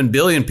having 7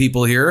 billion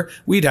people here,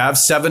 we'd have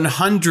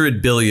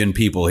 700 billion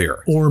people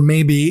here. Or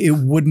maybe it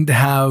wouldn't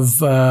have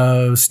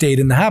stayed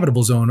in the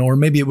habitable zone, or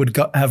maybe it would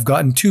have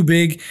gotten too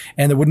big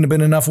and there wouldn't have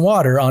been enough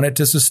water on it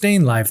to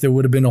sustain life. There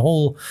would have been a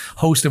whole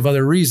host of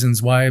other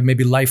reasons why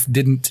maybe life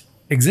didn't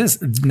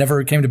exist,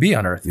 never came to be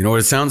on Earth. You know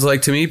what it sounds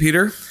like to me,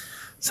 Peter?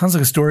 Sounds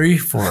like a story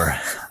for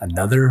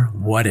another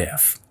What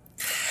If.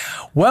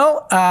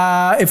 Well,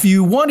 if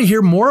you want to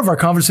hear more of our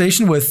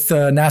conversation with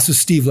NASA's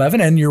Steve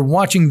Levin and you're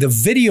watching the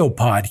video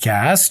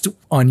podcast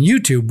on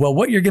YouTube, well,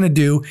 what you're going to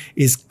do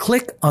is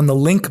click on the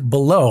link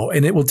below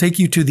and it will take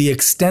you to the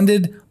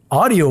extended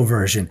audio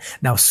version.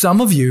 Now,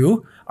 some of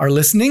you are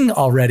listening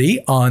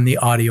already on the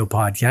audio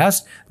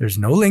podcast. There's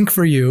no link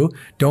for you.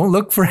 Don't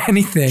look for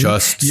anything.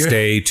 Just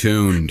stay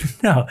tuned.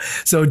 No.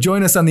 So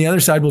join us on the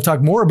other side. We'll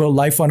talk more about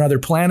life on other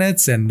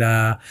planets and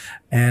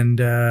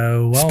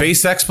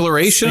space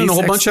exploration and a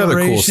whole bunch of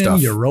other cool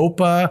stuff.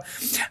 Europa.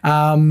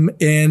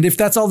 And if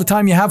that's all the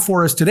time you have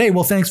for us today,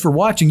 well, thanks for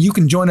watching. You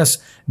can join us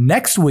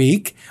next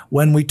week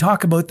when we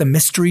talk about the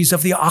mysteries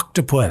of the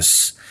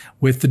octopus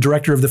with the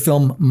director of the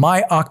film,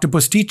 My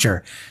Octopus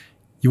Teacher.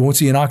 You won't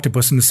see an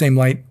octopus in the same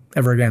light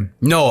ever again.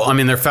 No,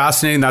 they're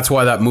fascinating. That's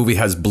why that movie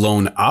has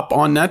blown up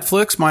on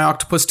Netflix, My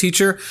Octopus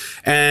Teacher.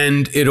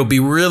 And it'll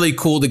be really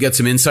cool to get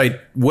some insight.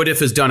 What If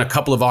has done a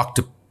couple of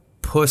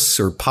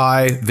octopus or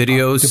pie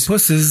videos.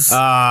 Octopuses.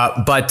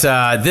 But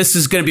this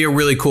is going to be a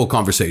really cool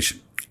conversation.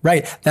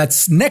 Right.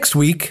 That's next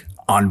week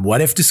on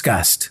What If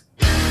Discussed.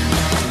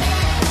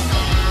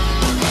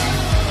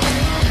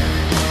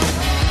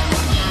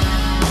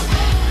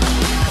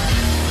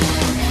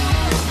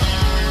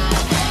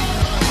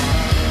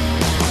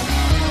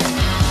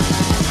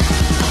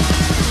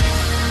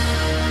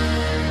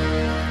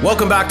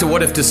 Welcome back to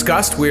What If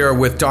Discussed. We are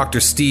with Dr.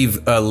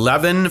 Steve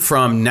Levin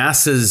from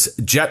NASA's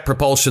Jet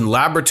Propulsion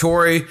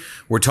Laboratory.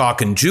 We're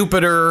talking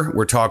Jupiter.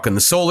 We're talking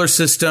the solar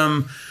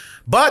system.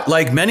 But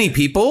like many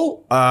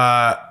people,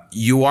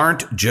 you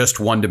aren't just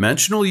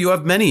one-dimensional. You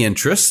have many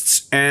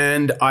interests.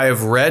 And I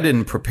have read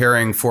in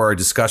preparing for our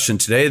discussion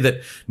today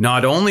that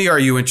not only are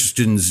you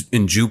interested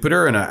in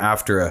Jupiter, and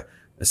after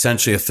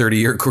essentially a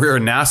 30-year career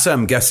in NASA,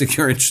 I'm guessing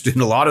you're interested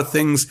in a lot of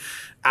things,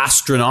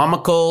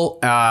 astronomical,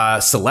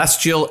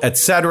 celestial,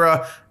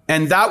 etc.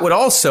 And that would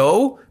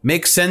also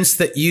make sense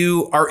that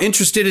you are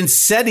interested in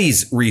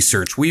SETI's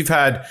research. We've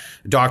had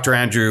Dr.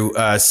 Andrew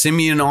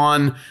Simeon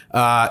on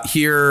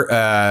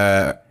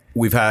here.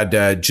 We've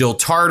had Jill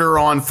Tarter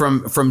on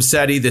from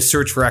SETI, the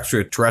Search for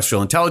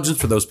Extraterrestrial Intelligence,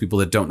 for those people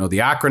that don't know the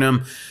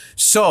acronym.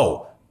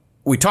 So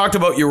we talked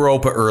about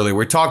Europa earlier.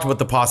 We talked about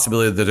the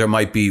possibility that there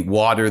might be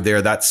water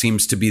there. That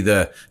seems to be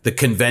the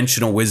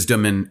conventional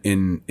wisdom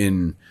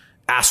in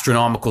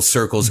astronomical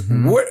circles.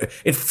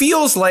 It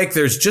feels like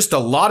there's just a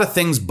lot of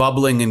things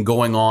bubbling and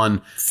going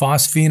on.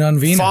 Phosphine on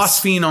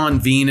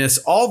Venus.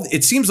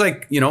 It seems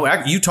like,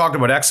 you talked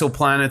about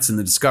exoplanets and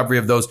the discovery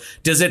of those.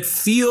 Does it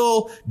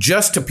feel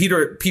just to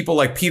people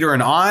like Peter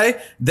and I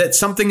that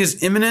something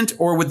is imminent,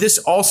 or would this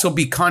also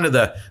be kind of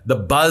the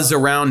buzz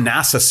around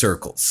NASA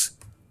circles?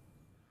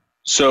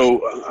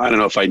 So I don't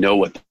know if I know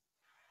what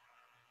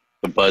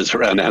the buzz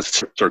around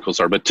NASA circles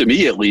are, but to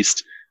me at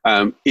least,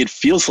 it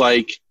feels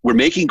like we're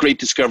making great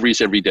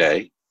discoveries every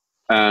day.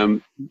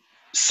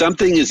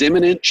 Something is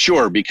imminent,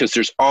 sure, because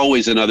there's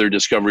always another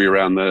discovery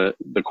around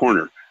the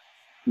corner.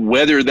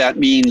 Whether that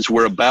means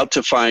we're about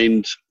to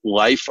find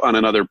life on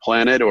another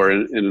planet or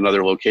in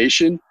another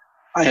location,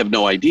 I have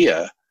no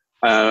idea.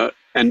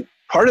 And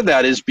part of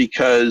that is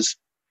because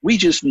we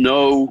just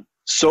know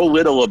so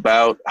little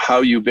about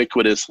how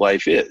ubiquitous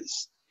life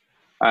is.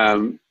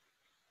 And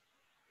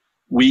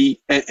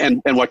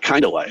what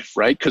kind of life,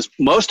 right? Because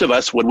most of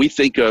us, when we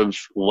think of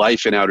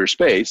life in outer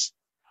space,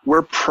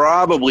 we're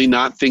probably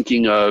not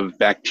thinking of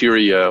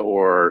bacteria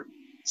or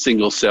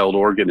single-celled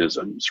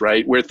organisms,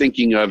 right? We're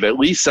thinking of at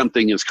least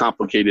something as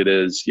complicated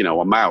as,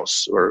 a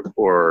mouse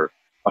or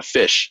a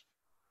fish,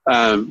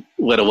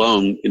 let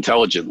alone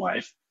intelligent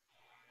life.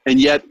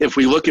 And yet, if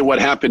we look at what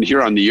happened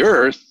here on the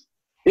Earth,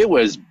 it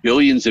was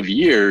billions of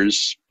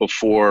years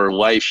before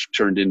life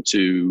turned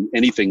into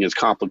anything as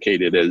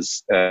complicated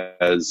as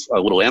a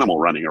little animal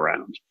running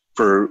around.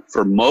 For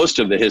most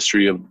of the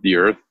history of the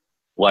Earth,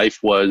 life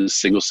was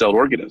single-celled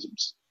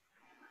organisms.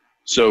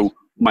 So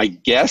my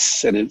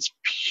guess, and it's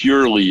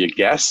purely a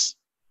guess,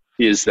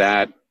 is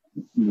that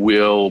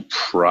we'll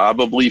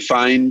probably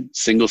find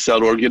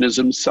single-celled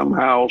organisms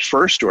somehow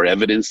first, or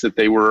evidence that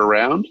they were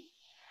around.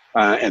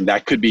 And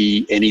that could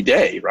be any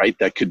day, right?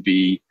 That could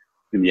be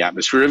in the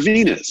atmosphere of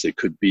Venus. It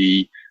could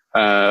be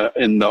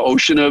in the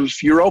ocean of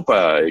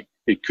Europa.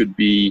 It could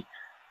be,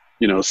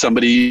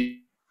 somebody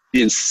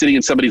sitting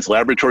in somebody's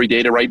laboratory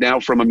data right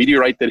now from a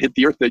meteorite that hit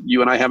the Earth that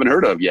you and I haven't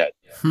heard of yet.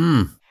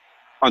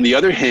 On the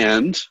other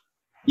hand,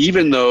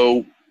 even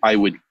though I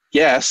would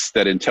guess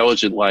that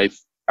intelligent life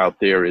out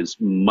there is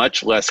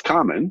much less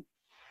common,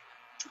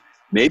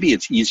 maybe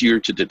it's easier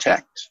to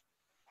detect.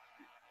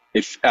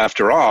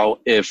 After all,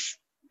 if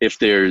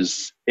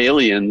there's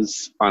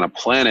aliens on a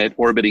planet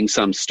orbiting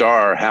some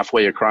star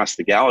halfway across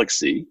the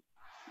galaxy,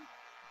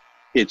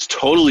 it's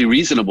totally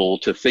reasonable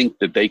to think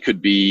that they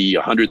could be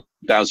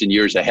 100,000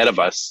 years ahead of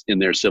us in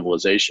their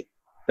civilization.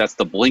 That's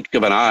the blink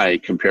of an eye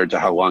compared to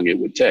how long it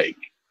would take,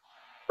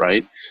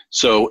 right?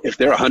 So if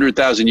they're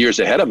 100,000 years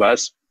ahead of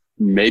us,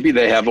 maybe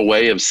they have a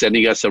way of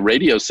sending us a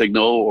radio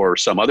signal or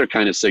some other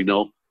kind of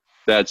signal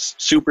that's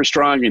super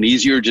strong and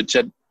easier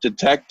to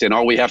detect, and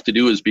all we have to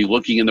do is be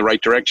looking in the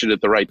right direction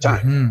at the right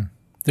time.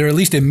 They're at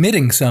least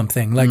emitting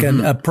something, like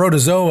a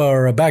protozoa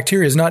or a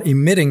bacteria is not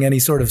emitting any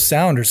sort of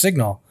sound or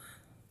signal.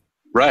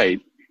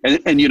 Right.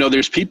 And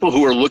there's people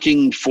who are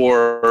looking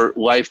for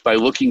life by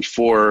looking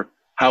for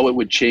how it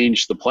would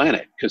change the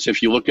planet. Because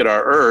if you look at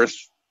our Earth,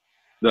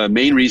 the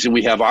main reason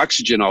we have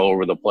oxygen all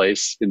over the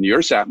place in the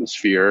Earth's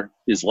atmosphere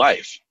is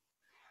life.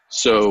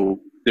 So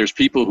there's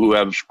people who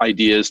have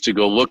ideas to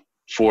go look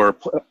for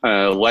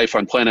life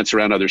on planets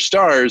around other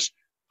stars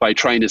by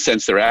trying to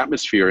sense their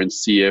atmosphere and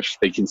see if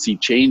they can see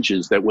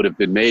changes that would have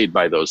been made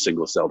by those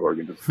single-celled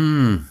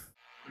organisms.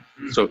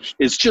 So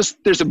it's just,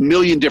 there's a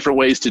million different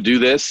ways to do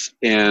this,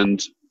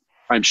 and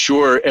I'm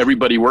sure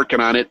everybody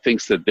working on it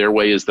thinks that their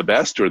way is the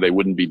best, or they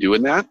wouldn't be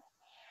doing that.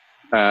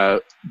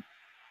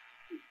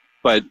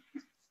 But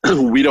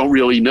we don't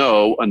really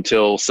know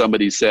until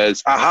somebody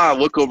says, aha,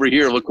 look over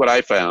here, look what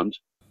I found.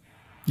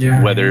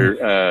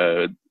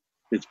 Whether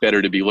it's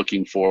better to be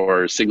looking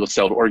for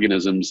single-celled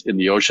organisms in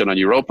the ocean on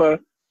Europa,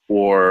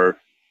 or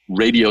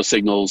radio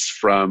signals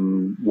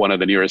from one of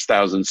the nearest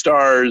 1,000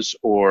 stars,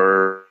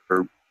 or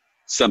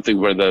something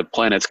where the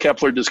planets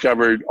Kepler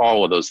discovered.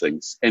 All of those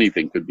things,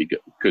 anything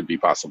could be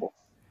possible.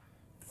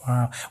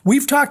 Wow.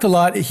 We've talked a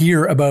lot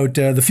here about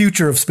the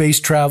future of space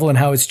travel and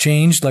how it's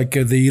changed, like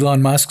the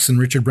Elon Musks and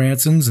Richard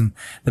Bransons and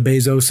the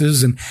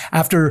Bezoses. And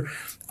after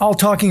all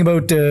talking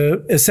about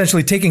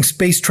essentially taking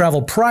space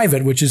travel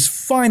private, which is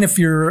fine if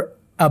you're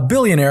a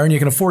billionaire and you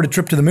can afford a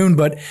trip to the moon.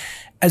 But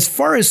as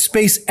far as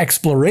space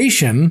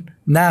exploration,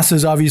 NASA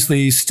is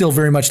obviously still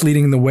very much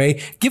leading the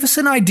way. Give us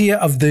an idea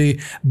of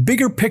the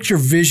bigger picture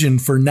vision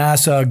for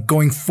NASA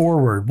going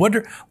forward. What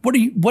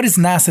is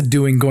NASA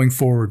doing going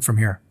forward from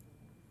here?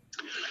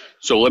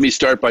 So let me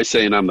start by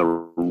saying I'm the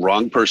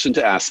wrong person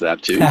to ask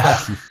that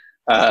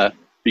to,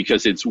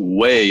 because it's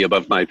way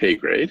above my pay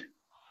grade.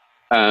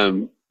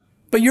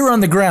 But you're on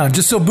the ground,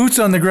 just so boots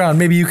on the ground.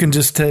 Maybe you can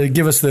just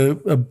give us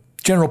a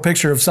general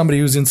picture of somebody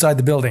who's inside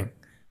the building.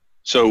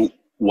 So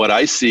what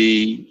I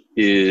see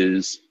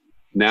is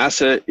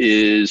NASA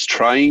is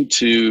trying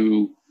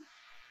to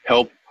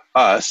help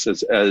us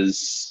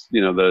as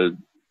the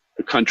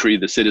country,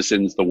 the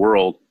citizens, the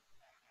world,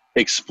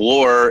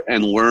 explore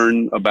and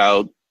learn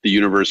about the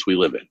universe we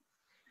live in.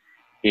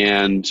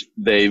 And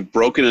they've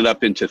broken it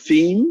up into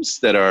themes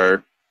that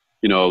are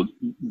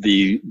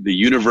the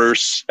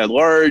universe at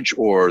large,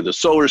 or the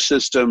solar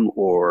system,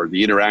 or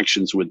the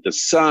interactions with the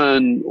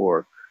sun,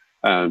 or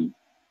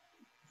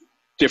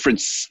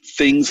different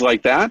things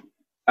like that.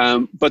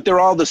 But they're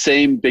all the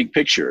same big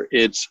picture.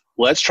 It's,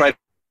 let's try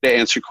to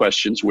answer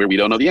questions where we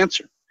don't know the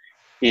answer.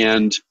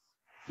 And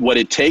what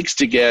it takes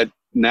to get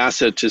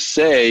NASA to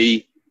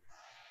say,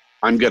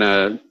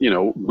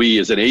 we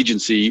as an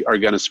agency are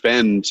going to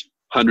spend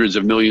hundreds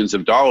of millions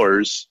of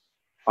dollars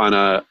on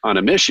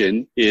a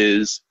mission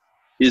is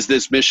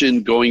this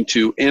mission going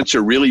to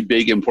answer really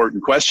big,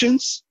 important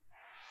questions?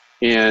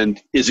 And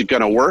is it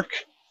going to work?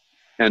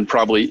 And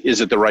probably,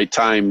 is it the right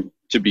time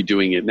to be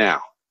doing it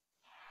now?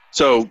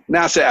 So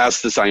NASA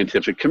asks the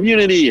scientific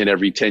community, and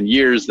every 10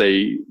 years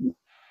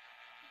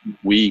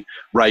we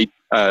write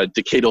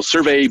decadal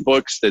survey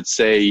books that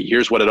say,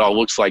 here's what it all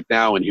looks like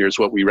now, and here's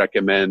what we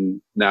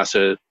recommend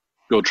NASA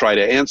go try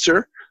to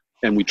answer.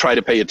 And we try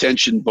to pay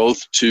attention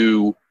both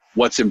to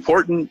what's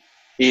important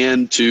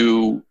and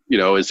to,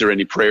 is there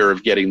any prayer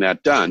of getting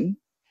that done?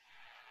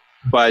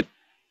 But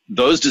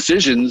those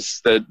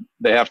decisions that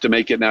they have to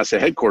make at NASA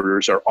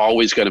headquarters are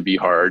always going to be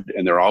hard,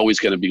 and they're always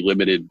going to be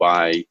limited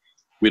by,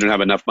 we don't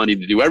have enough money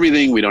to do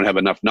everything. We don't have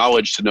enough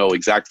knowledge to know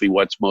exactly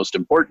what's most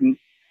important.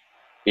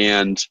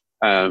 And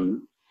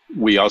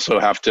we also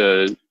have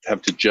to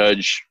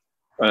judge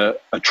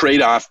a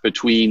trade-off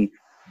between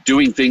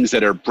doing things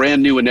that are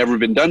brand new and never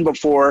been done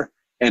before,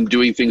 and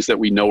doing things that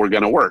we know are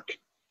going to work.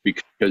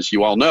 Because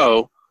you all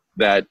know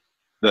that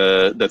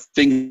the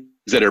things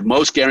that are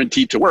most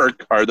guaranteed to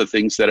work are the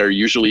things that are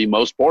usually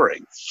most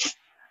boring.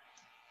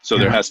 So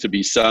there has to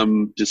be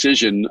some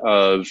decision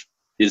of,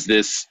 is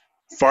this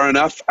far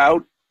enough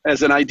out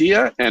as an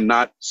idea, and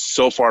not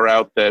so far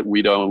out that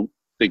we don't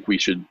think we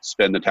should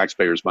spend the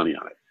taxpayers' money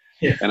on it.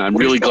 Yeah. And I'm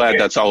really glad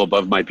that's all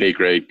above my pay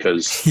grade,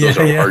 because those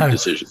are hard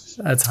decisions.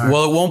 That's hard.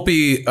 Well, it won't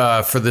be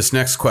for this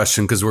next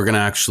question, because we're going to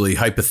actually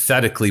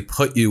hypothetically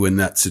put you in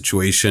that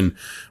situation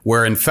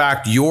where, in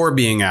fact, you're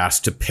being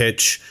asked to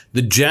pitch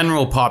the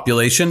general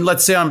population,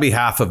 let's say on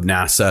behalf of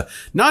NASA,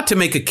 not to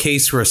make a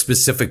case for a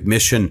specific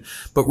mission,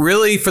 but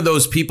really for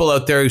those people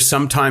out there who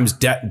sometimes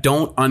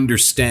don't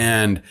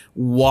understand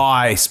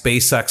why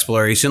space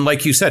exploration,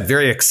 like you said,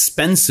 very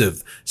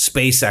expensive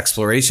space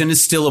exploration,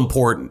 is still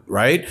important,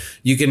 right?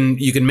 You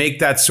can make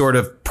that sort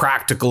of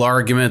practical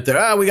argument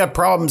that, we got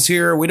problems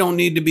here, we don't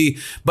need to be,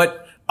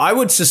 but I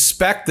would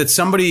suspect that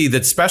somebody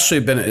that's especially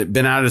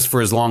been at us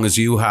for as long as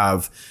you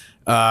have,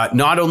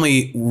 not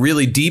only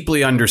really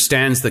deeply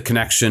understands the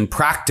connection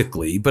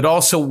practically, but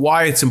also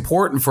why it's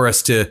important for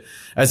us to,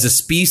 as a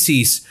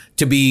species,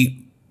 to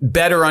be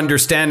better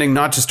understanding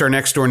not just our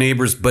next door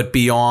neighbors, but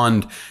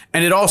beyond.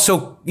 And it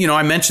also,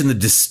 I mentioned the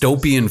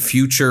dystopian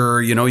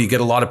future. You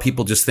get a lot of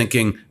people just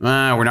thinking,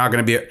 we're not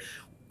going to be.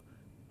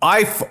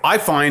 I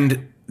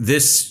find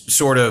this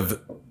sort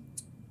of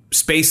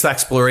space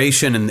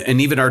exploration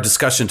and even our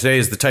discussion today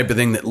is the type of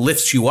thing that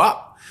lifts you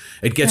up.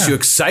 It gets you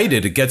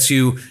excited. It gets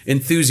you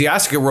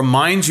enthusiastic. It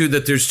reminds you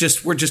that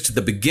we're just at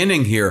the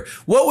beginning here.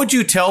 What would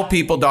you tell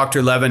people,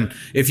 Dr. Levin,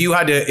 if you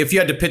had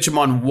to pitch them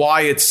on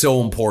why it's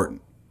so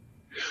important?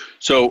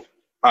 So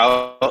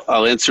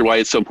I'll answer why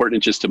it's so important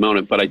in just a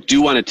moment, but I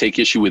do want to take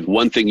issue with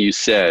one thing you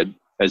said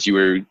as you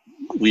were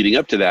leading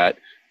up to that,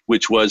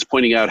 which was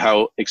pointing out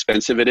how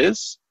expensive it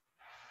is.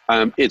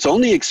 It's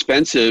only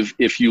expensive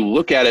if you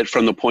look at it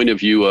from the point of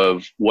view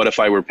of, what if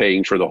I were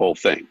paying for the whole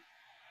thing?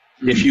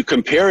 Mm-hmm. If you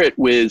compare it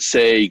with,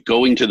 say,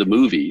 going to the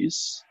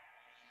movies,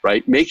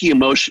 right? Making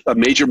a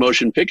major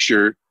motion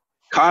picture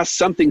costs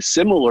something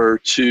similar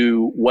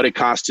to what it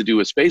costs to do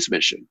a space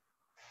mission.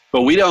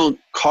 But we don't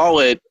call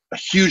it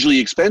hugely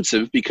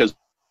expensive because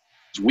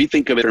we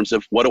think of it in terms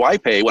of, what do I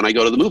pay when I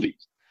go to the movies?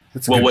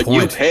 Well, what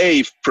you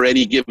pay for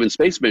any given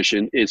space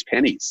mission is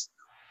pennies.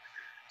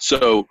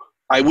 So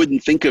I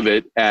wouldn't think of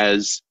it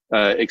as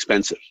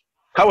expensive.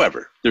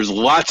 However, there's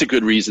lots of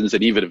good reasons,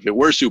 and even if it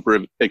were super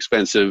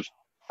expensive,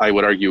 I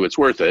would argue it's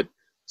worth it.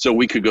 So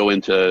we could go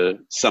into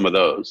some of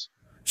those.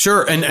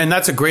 Sure. And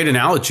that's a great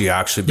analogy,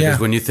 actually, because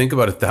when you think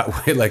about it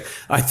that way, like,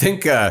 I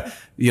think,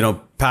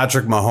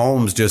 Patrick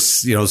Mahomes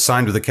just,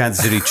 signed with the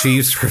Kansas City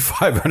Chiefs for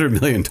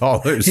 $500 million.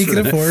 He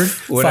can afford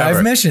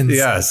 5 missions.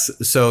 Yes.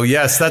 So,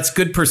 yes, that's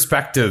good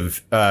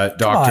perspective,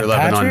 Dr.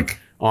 Levin,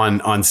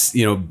 on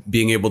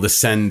being able to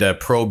send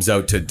probes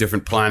out to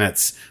different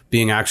planets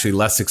being actually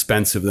less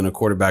expensive than a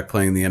quarterback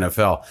playing in the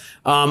NFL.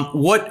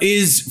 What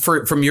is,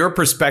 from your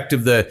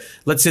perspective,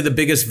 let's say the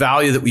biggest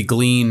value that we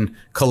glean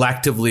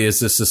collectively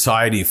as a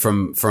society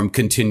from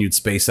continued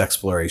space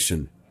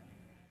exploration?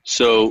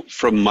 So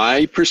from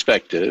my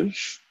perspective,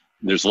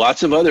 there's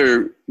lots of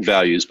other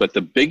values, but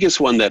the biggest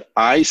one that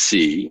I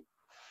see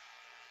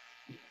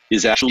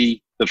is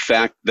actually the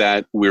fact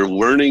that we're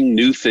learning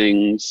new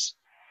things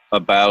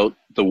about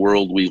the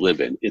world we live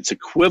in. It's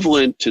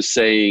equivalent to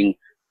saying,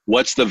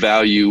 what's the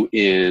value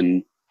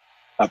in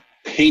a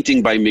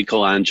painting by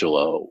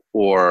Michelangelo,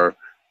 or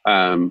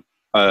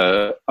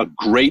a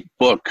great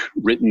book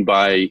written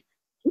by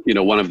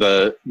one of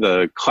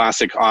the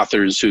classic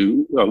authors,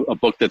 a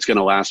book that's going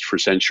to last for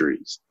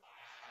centuries.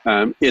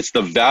 It's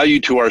the value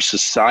to our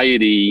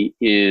society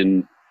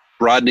in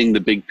broadening the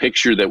big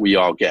picture that we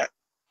all get.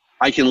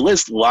 I can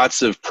list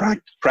lots of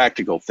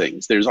practical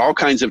things. There's all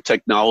kinds of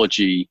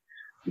technology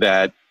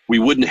that we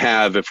wouldn't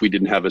have if we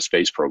didn't have a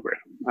space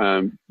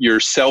program. Your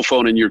cell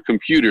phone and your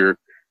computer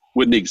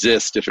wouldn't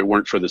exist if it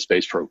weren't for the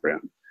space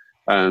program.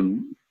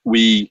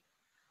 We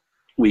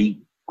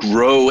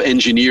grow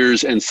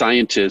engineers and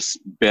scientists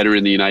better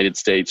in the United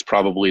States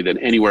probably than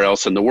anywhere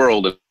else in the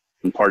world,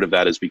 and part of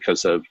that is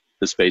because of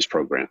the space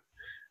program.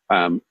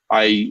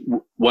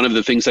 One of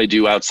the things I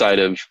do outside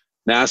of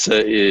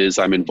NASA is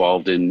I'm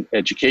involved in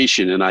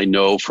education, and I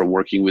know from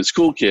working with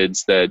school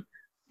kids that,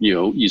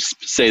 you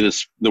say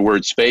the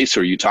word space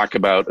or you talk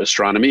about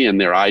astronomy and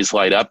their eyes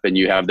light up and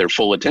you have their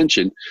full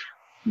attention.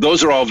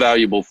 Those are all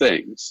valuable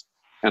things,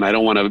 and I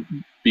don't want to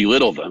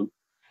belittle them.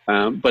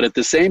 But at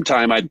the same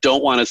time, I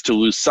don't want us to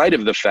lose sight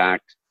of the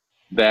fact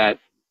that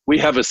we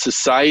have a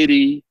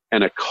society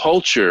and a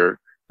culture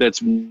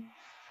that's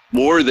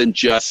more than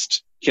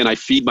just, can I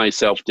feed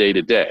myself day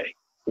to day?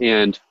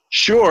 And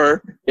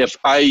sure, if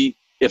I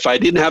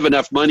didn't have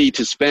enough money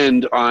to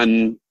spend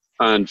on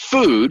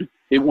food,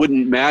 it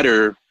wouldn't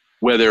matter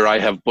whether I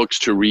have books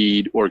to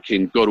read or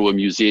can go to a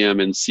museum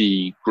and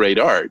see great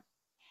art.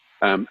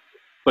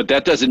 But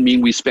that doesn't mean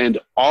we spend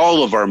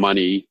all of our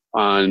money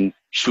on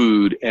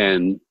food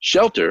and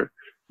shelter.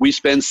 We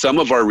spend some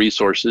of our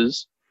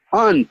resources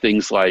on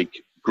things like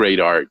great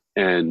art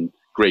and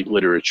great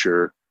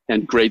literature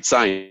and great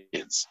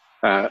science.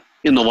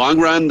 In the long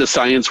run, the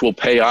science will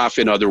pay off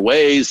in other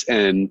ways,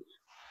 and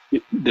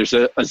there's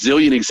a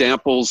zillion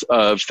examples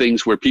of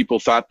things where people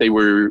thought they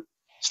were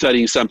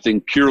studying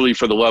something purely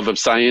for the love of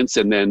science,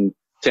 and then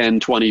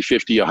 10, 20,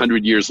 50,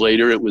 100 years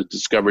later, it was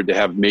discovered to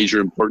have major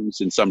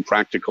importance in some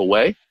practical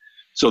way.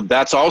 So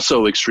that's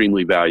also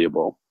extremely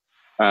valuable.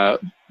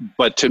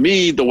 But to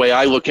me, the way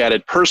I look at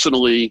it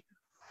personally,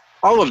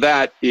 all of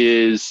that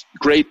is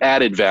great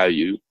added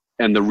value.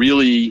 And the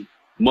really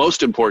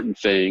most important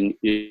thing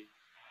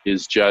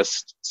is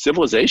just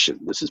civilization.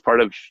 This is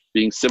part of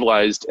being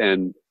civilized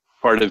and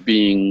part of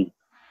being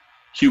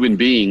human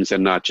beings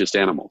and not just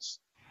animals.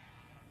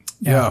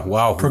 Yeah,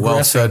 wow.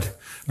 Well said.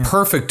 Yeah.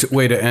 Perfect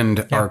way to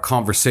end our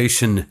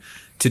conversation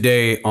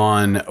today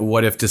on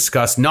What If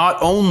Discussed. Not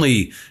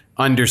only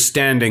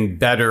understanding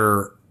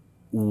better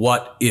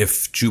what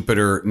if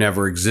Jupiter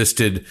never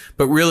existed,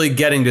 but really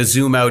getting to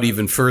zoom out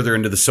even further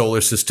into the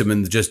solar system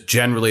and just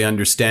generally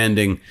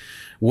understanding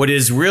what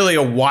is really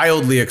a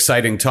wildly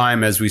exciting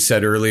time, as we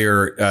said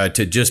earlier,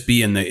 to just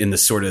be in the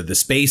sort of the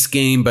space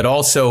game, but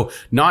also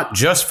not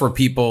just for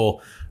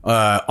people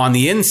on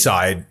the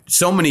inside.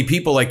 So many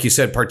people, like you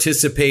said,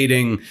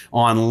 participating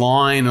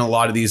online in a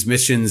lot of these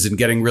missions and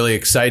getting really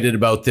excited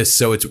about this.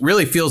 So it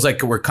really feels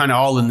like we're kind of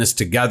all in this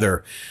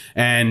together.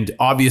 And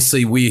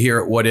obviously we here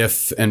at What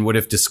If and What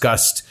If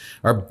Discussed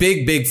are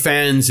big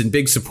fans and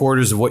big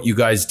supporters of what you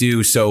guys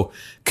do. So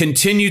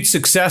continued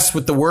success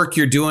with the work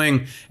you're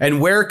doing.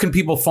 And where can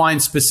people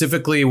find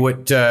specifically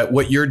what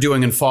you're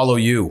doing and follow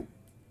you?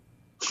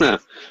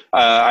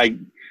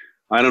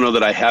 I don't know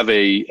that I have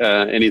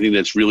anything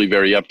that's really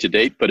very up to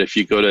date, but if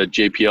you go to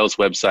JPL's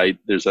website,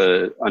 there's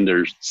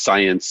under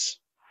science,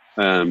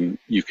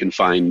 you can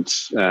find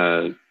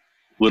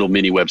little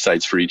mini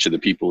websites for each of the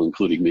people,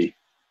 including me.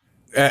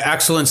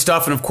 Excellent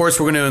stuff. And of course,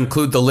 we're going to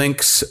include the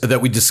links that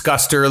we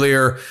discussed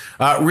earlier.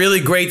 Really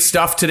great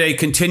stuff today.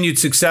 Continued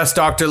success,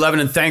 Dr. Levin.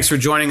 And thanks for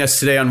joining us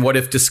today on What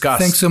If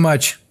Discussed. Thanks so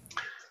much.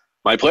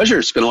 My pleasure.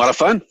 It's been a lot of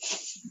fun.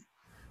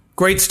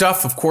 Great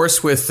stuff, of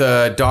course, with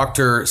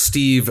Dr.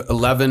 Steve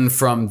Levin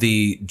from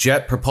the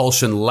Jet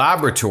Propulsion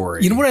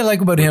Laboratory. You know what I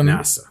like about him?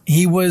 NASA.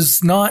 He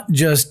was not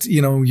just,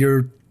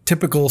 your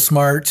typical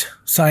smart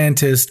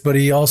scientist, but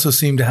he also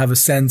seemed to have a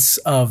sense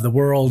of the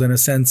world and a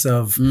sense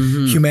of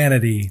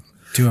humanity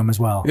to him as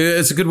well.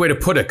 It's a good way to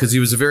put it, because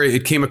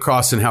it came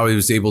across in how he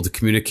was able to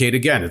communicate.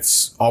 Again,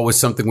 it's always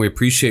something we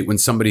appreciate when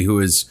somebody who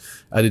is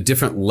at a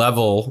different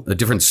level, a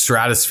different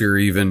stratosphere,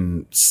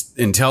 even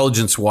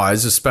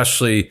intelligence-wise,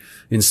 especially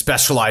in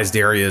specialized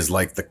areas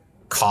like the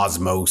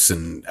cosmos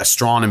and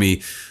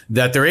astronomy,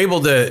 that they're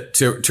able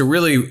to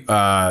really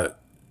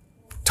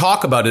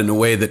talk about it in a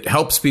way that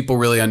helps people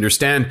really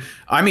understand.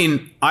 I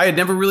mean, I had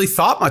never really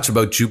thought much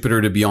about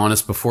Jupiter, to be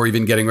honest, before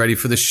even getting ready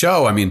for the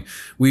show. I mean,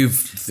 we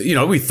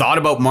thought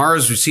about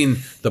Mars. We've seen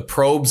the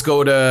probes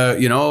go to,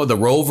 the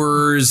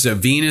rovers.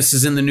 Venus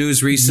is in the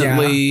news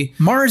recently. Yeah.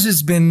 Mars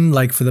has been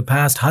for the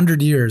past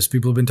 100 years,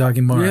 people have been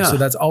talking Mars. Yeah. So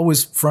that's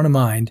always front of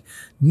mind.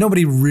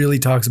 Nobody really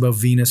talks about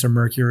Venus or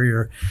Mercury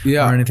or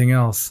anything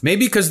else.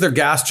 Maybe because they're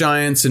gas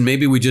giants, and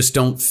maybe we just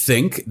don't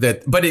think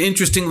that. But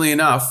interestingly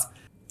enough,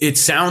 it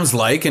sounds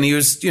like, and he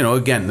was,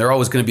 again, they're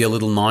always going to be a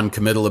little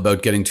non-committal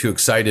about getting too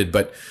excited.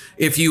 But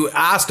if you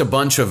asked a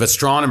bunch of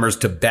astronomers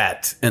to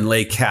bet and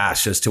lay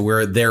cash as to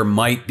where there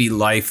might be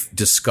life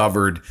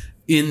discovered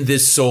in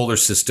this solar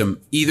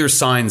system, either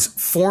signs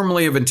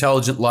formally of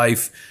intelligent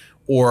life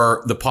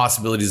or the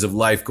possibilities of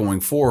life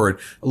going forward.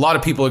 A lot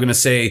of people are going to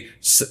say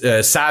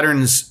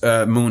Saturn's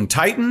moon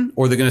Titan,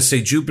 or they're going to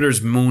say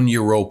Jupiter's moon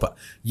Europa.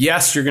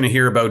 Yes, you're going to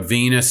hear about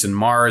Venus and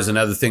Mars and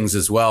other things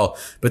as well,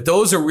 but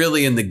those are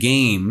really in the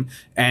game.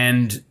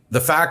 And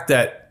the fact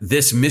that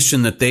this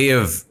mission that they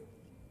have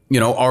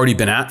already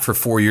been at for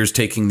 4 years,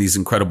 taking these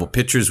incredible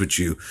pictures, which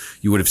you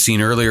would have seen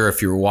earlier if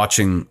you were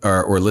watching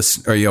or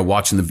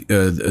watching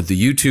the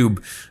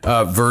YouTube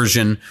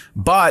version,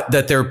 but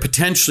that they're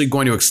potentially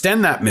going to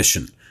extend that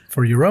mission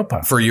for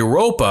Europa.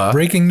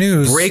 Breaking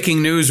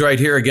news right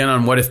here again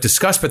on What If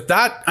Discussed. But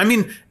that,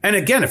 and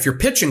again, if you're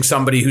pitching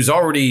somebody who's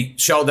already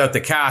shelled out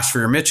the cash for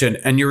your mission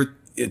and you're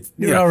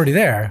already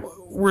there.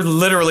 We're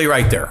literally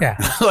right there. Yeah.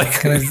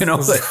 we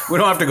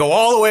don't have to go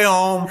all the way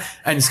home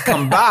and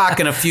come back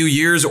in a few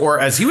years, or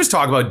as he was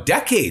talking about,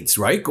 decades,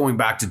 right? Going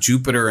back to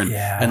Jupiter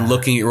and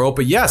looking at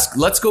Europa. Yes,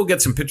 let's go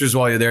get some pictures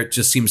while you're there. It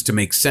just seems to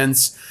make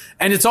sense.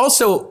 And it's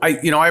also,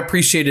 I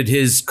appreciated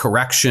his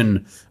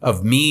correction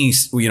of me,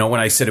 when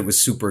I said it was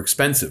super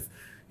expensive.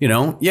 You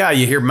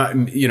hear,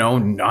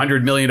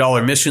 $100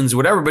 million missions,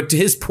 whatever. But to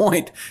his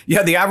point,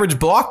 the average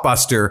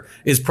blockbuster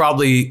is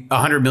probably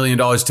 $100 million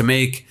to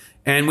make.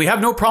 And we have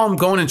no problem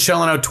going and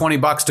shelling out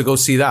 $20 to go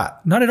see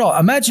that. Not at all.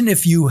 Imagine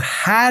if you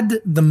had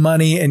the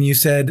money and you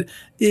said,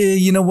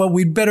 you know what,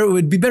 it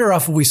would be better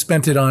off if we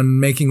spent it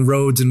on making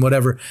roads and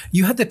whatever.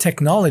 You had the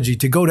technology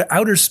to go to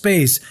outer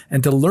space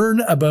and to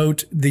learn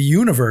about the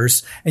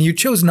universe, and you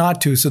chose not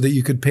to so that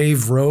you could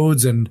pave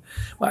roads. And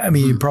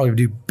you'd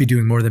probably be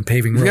doing more than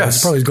paving roads.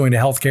 Yes. Probably going to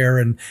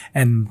healthcare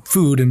and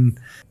food and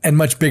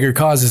much bigger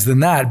causes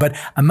than that. But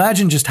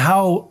imagine just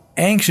how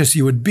anxious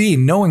you would be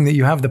knowing that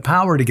you have the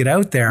power to get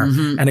out there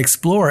and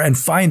explore and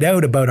find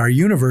out about our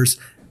universe.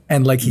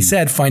 And like he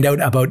said, find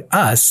out about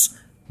us,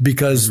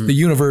 because the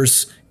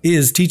universe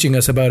is teaching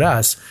us about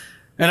us.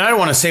 And I don't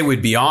want to say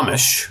we'd be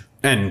Amish.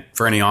 And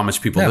for any Amish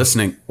people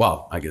listening,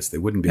 well, I guess they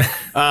wouldn't be.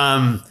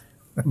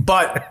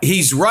 But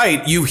he's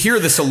right. You hear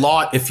this a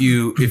lot if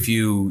you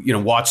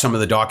watch some of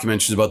the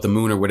documentaries about the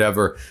moon or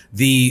whatever.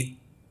 The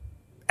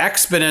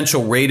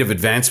exponential rate of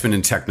advancement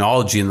in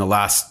technology in the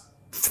last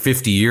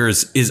 50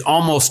 years is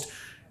almost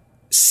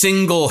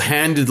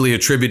single-handedly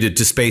attributed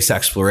to space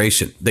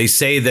exploration. They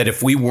say that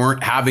if we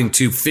weren't having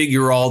to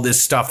figure all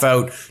this stuff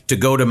out to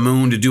go to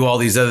moon, to do all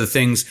these other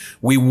things,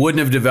 we wouldn't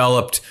have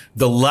developed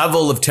the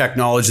level of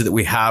technology that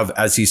we have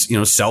as these,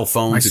 cell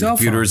phones and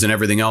computers and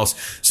everything else.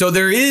 So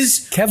there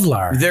is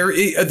Kevlar.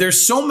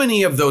 There's so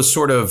many of those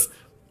sort of,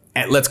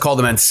 let's call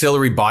them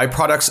ancillary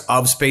byproducts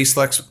of space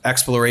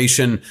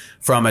exploration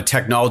from a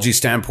technology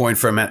standpoint,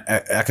 from an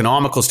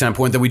economical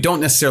standpoint, that we don't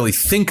necessarily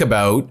think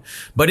about.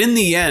 But in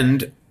the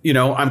end,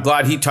 I'm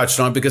glad he touched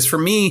on it, because for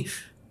me,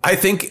 I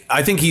think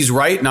he's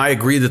right. And I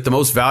agree that the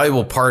most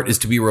valuable part is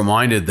to be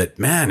reminded that,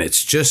 man,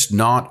 it's just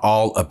not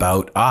all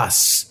about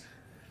us.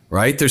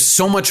 Right? There's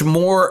so much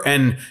more,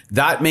 and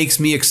that makes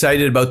me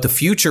excited about the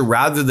future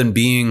rather than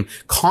being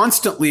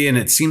constantly, and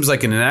it seems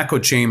like in an echo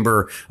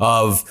chamber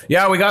of, we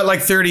got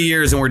like 30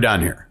 years and we're done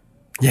here.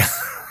 Yeah.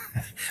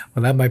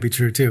 Well, that might be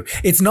true too.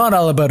 It's not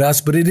all about us,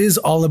 but it is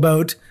all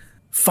about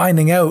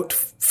finding out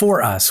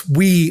for us.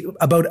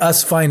 About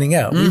us finding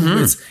out.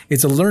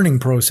 It's a learning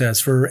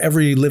process for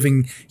every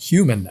living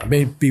human.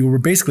 Maybe we're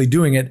basically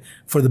doing it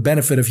for the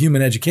benefit of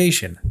human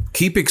education.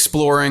 Keep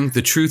exploring.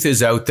 The truth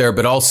is out there,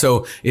 but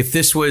also if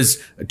this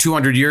was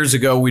 200 years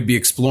ago, we'd be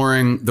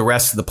exploring the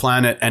rest of the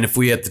planet. And if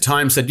we at the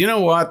time said, you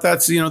know what,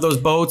 that's, those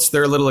boats,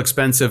 they're a little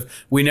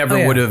expensive, we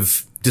never would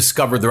have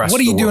discovered the rest of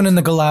the world. What are you doing in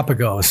the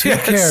Galapagos? Who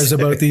cares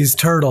about these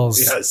turtles?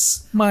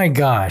 Yes. My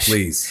gosh.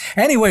 Please.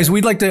 Anyways,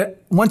 we'd like to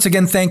once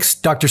again thanks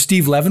Dr.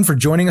 Steve Levin for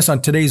joining us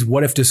on today's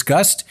What If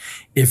Discussed.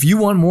 If you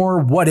want more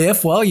What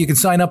If, well, you can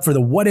sign up for the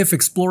What If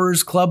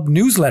Explorers Club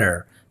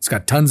newsletter. It's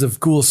got tons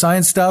of cool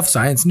science stuff,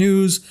 science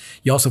news.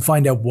 You also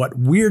find out what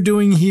we're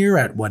doing here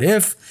at What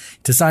If.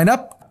 To sign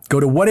up,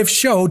 go to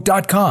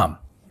whatifshow.com.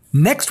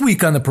 Next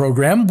week on the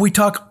program, we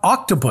talk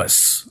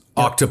octopus.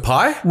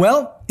 Octopi?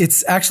 Well,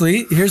 it's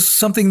actually, here's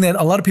something that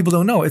a lot of people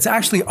don't know. It's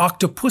actually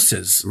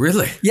octopuses.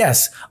 Really?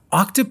 Yes.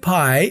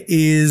 Octopi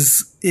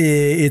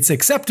it's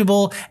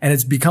acceptable and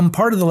it's become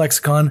part of the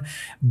lexicon,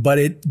 but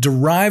it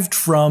derived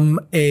from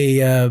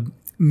a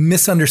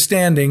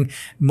misunderstanding.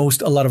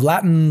 A lot of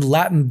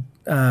Latin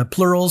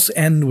plurals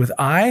end with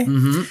I.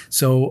 Mm-hmm.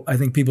 So I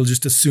think people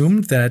just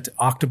assumed that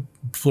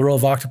plural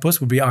of octopus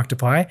would be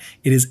octopi.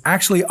 It is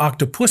actually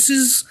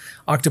octopuses.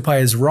 Octopi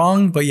is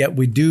wrong, but yet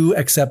we do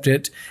accept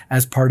it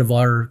as part of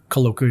our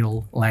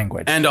colloquial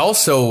language. And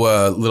also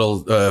a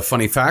little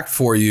funny fact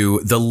for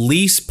you, the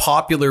least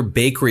popular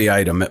bakery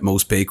item at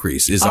most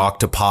bakeries is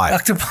octopi.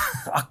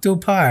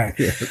 Octopi.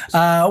 Yes.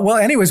 Well,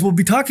 anyways, we'll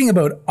be talking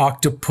about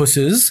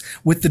octopuses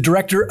with the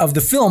director of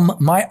the film,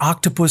 My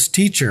Octopus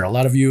Teacher. A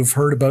lot of you have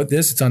heard about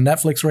this. It's on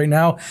Netflix right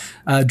now.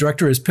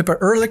 Director is Pippa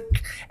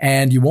Ehrlich,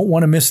 and you won't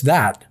want to miss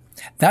that.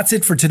 That's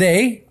it for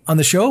today on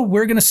the show.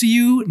 We're going to see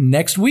you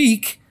next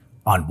week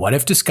on What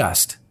If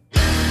Discussed.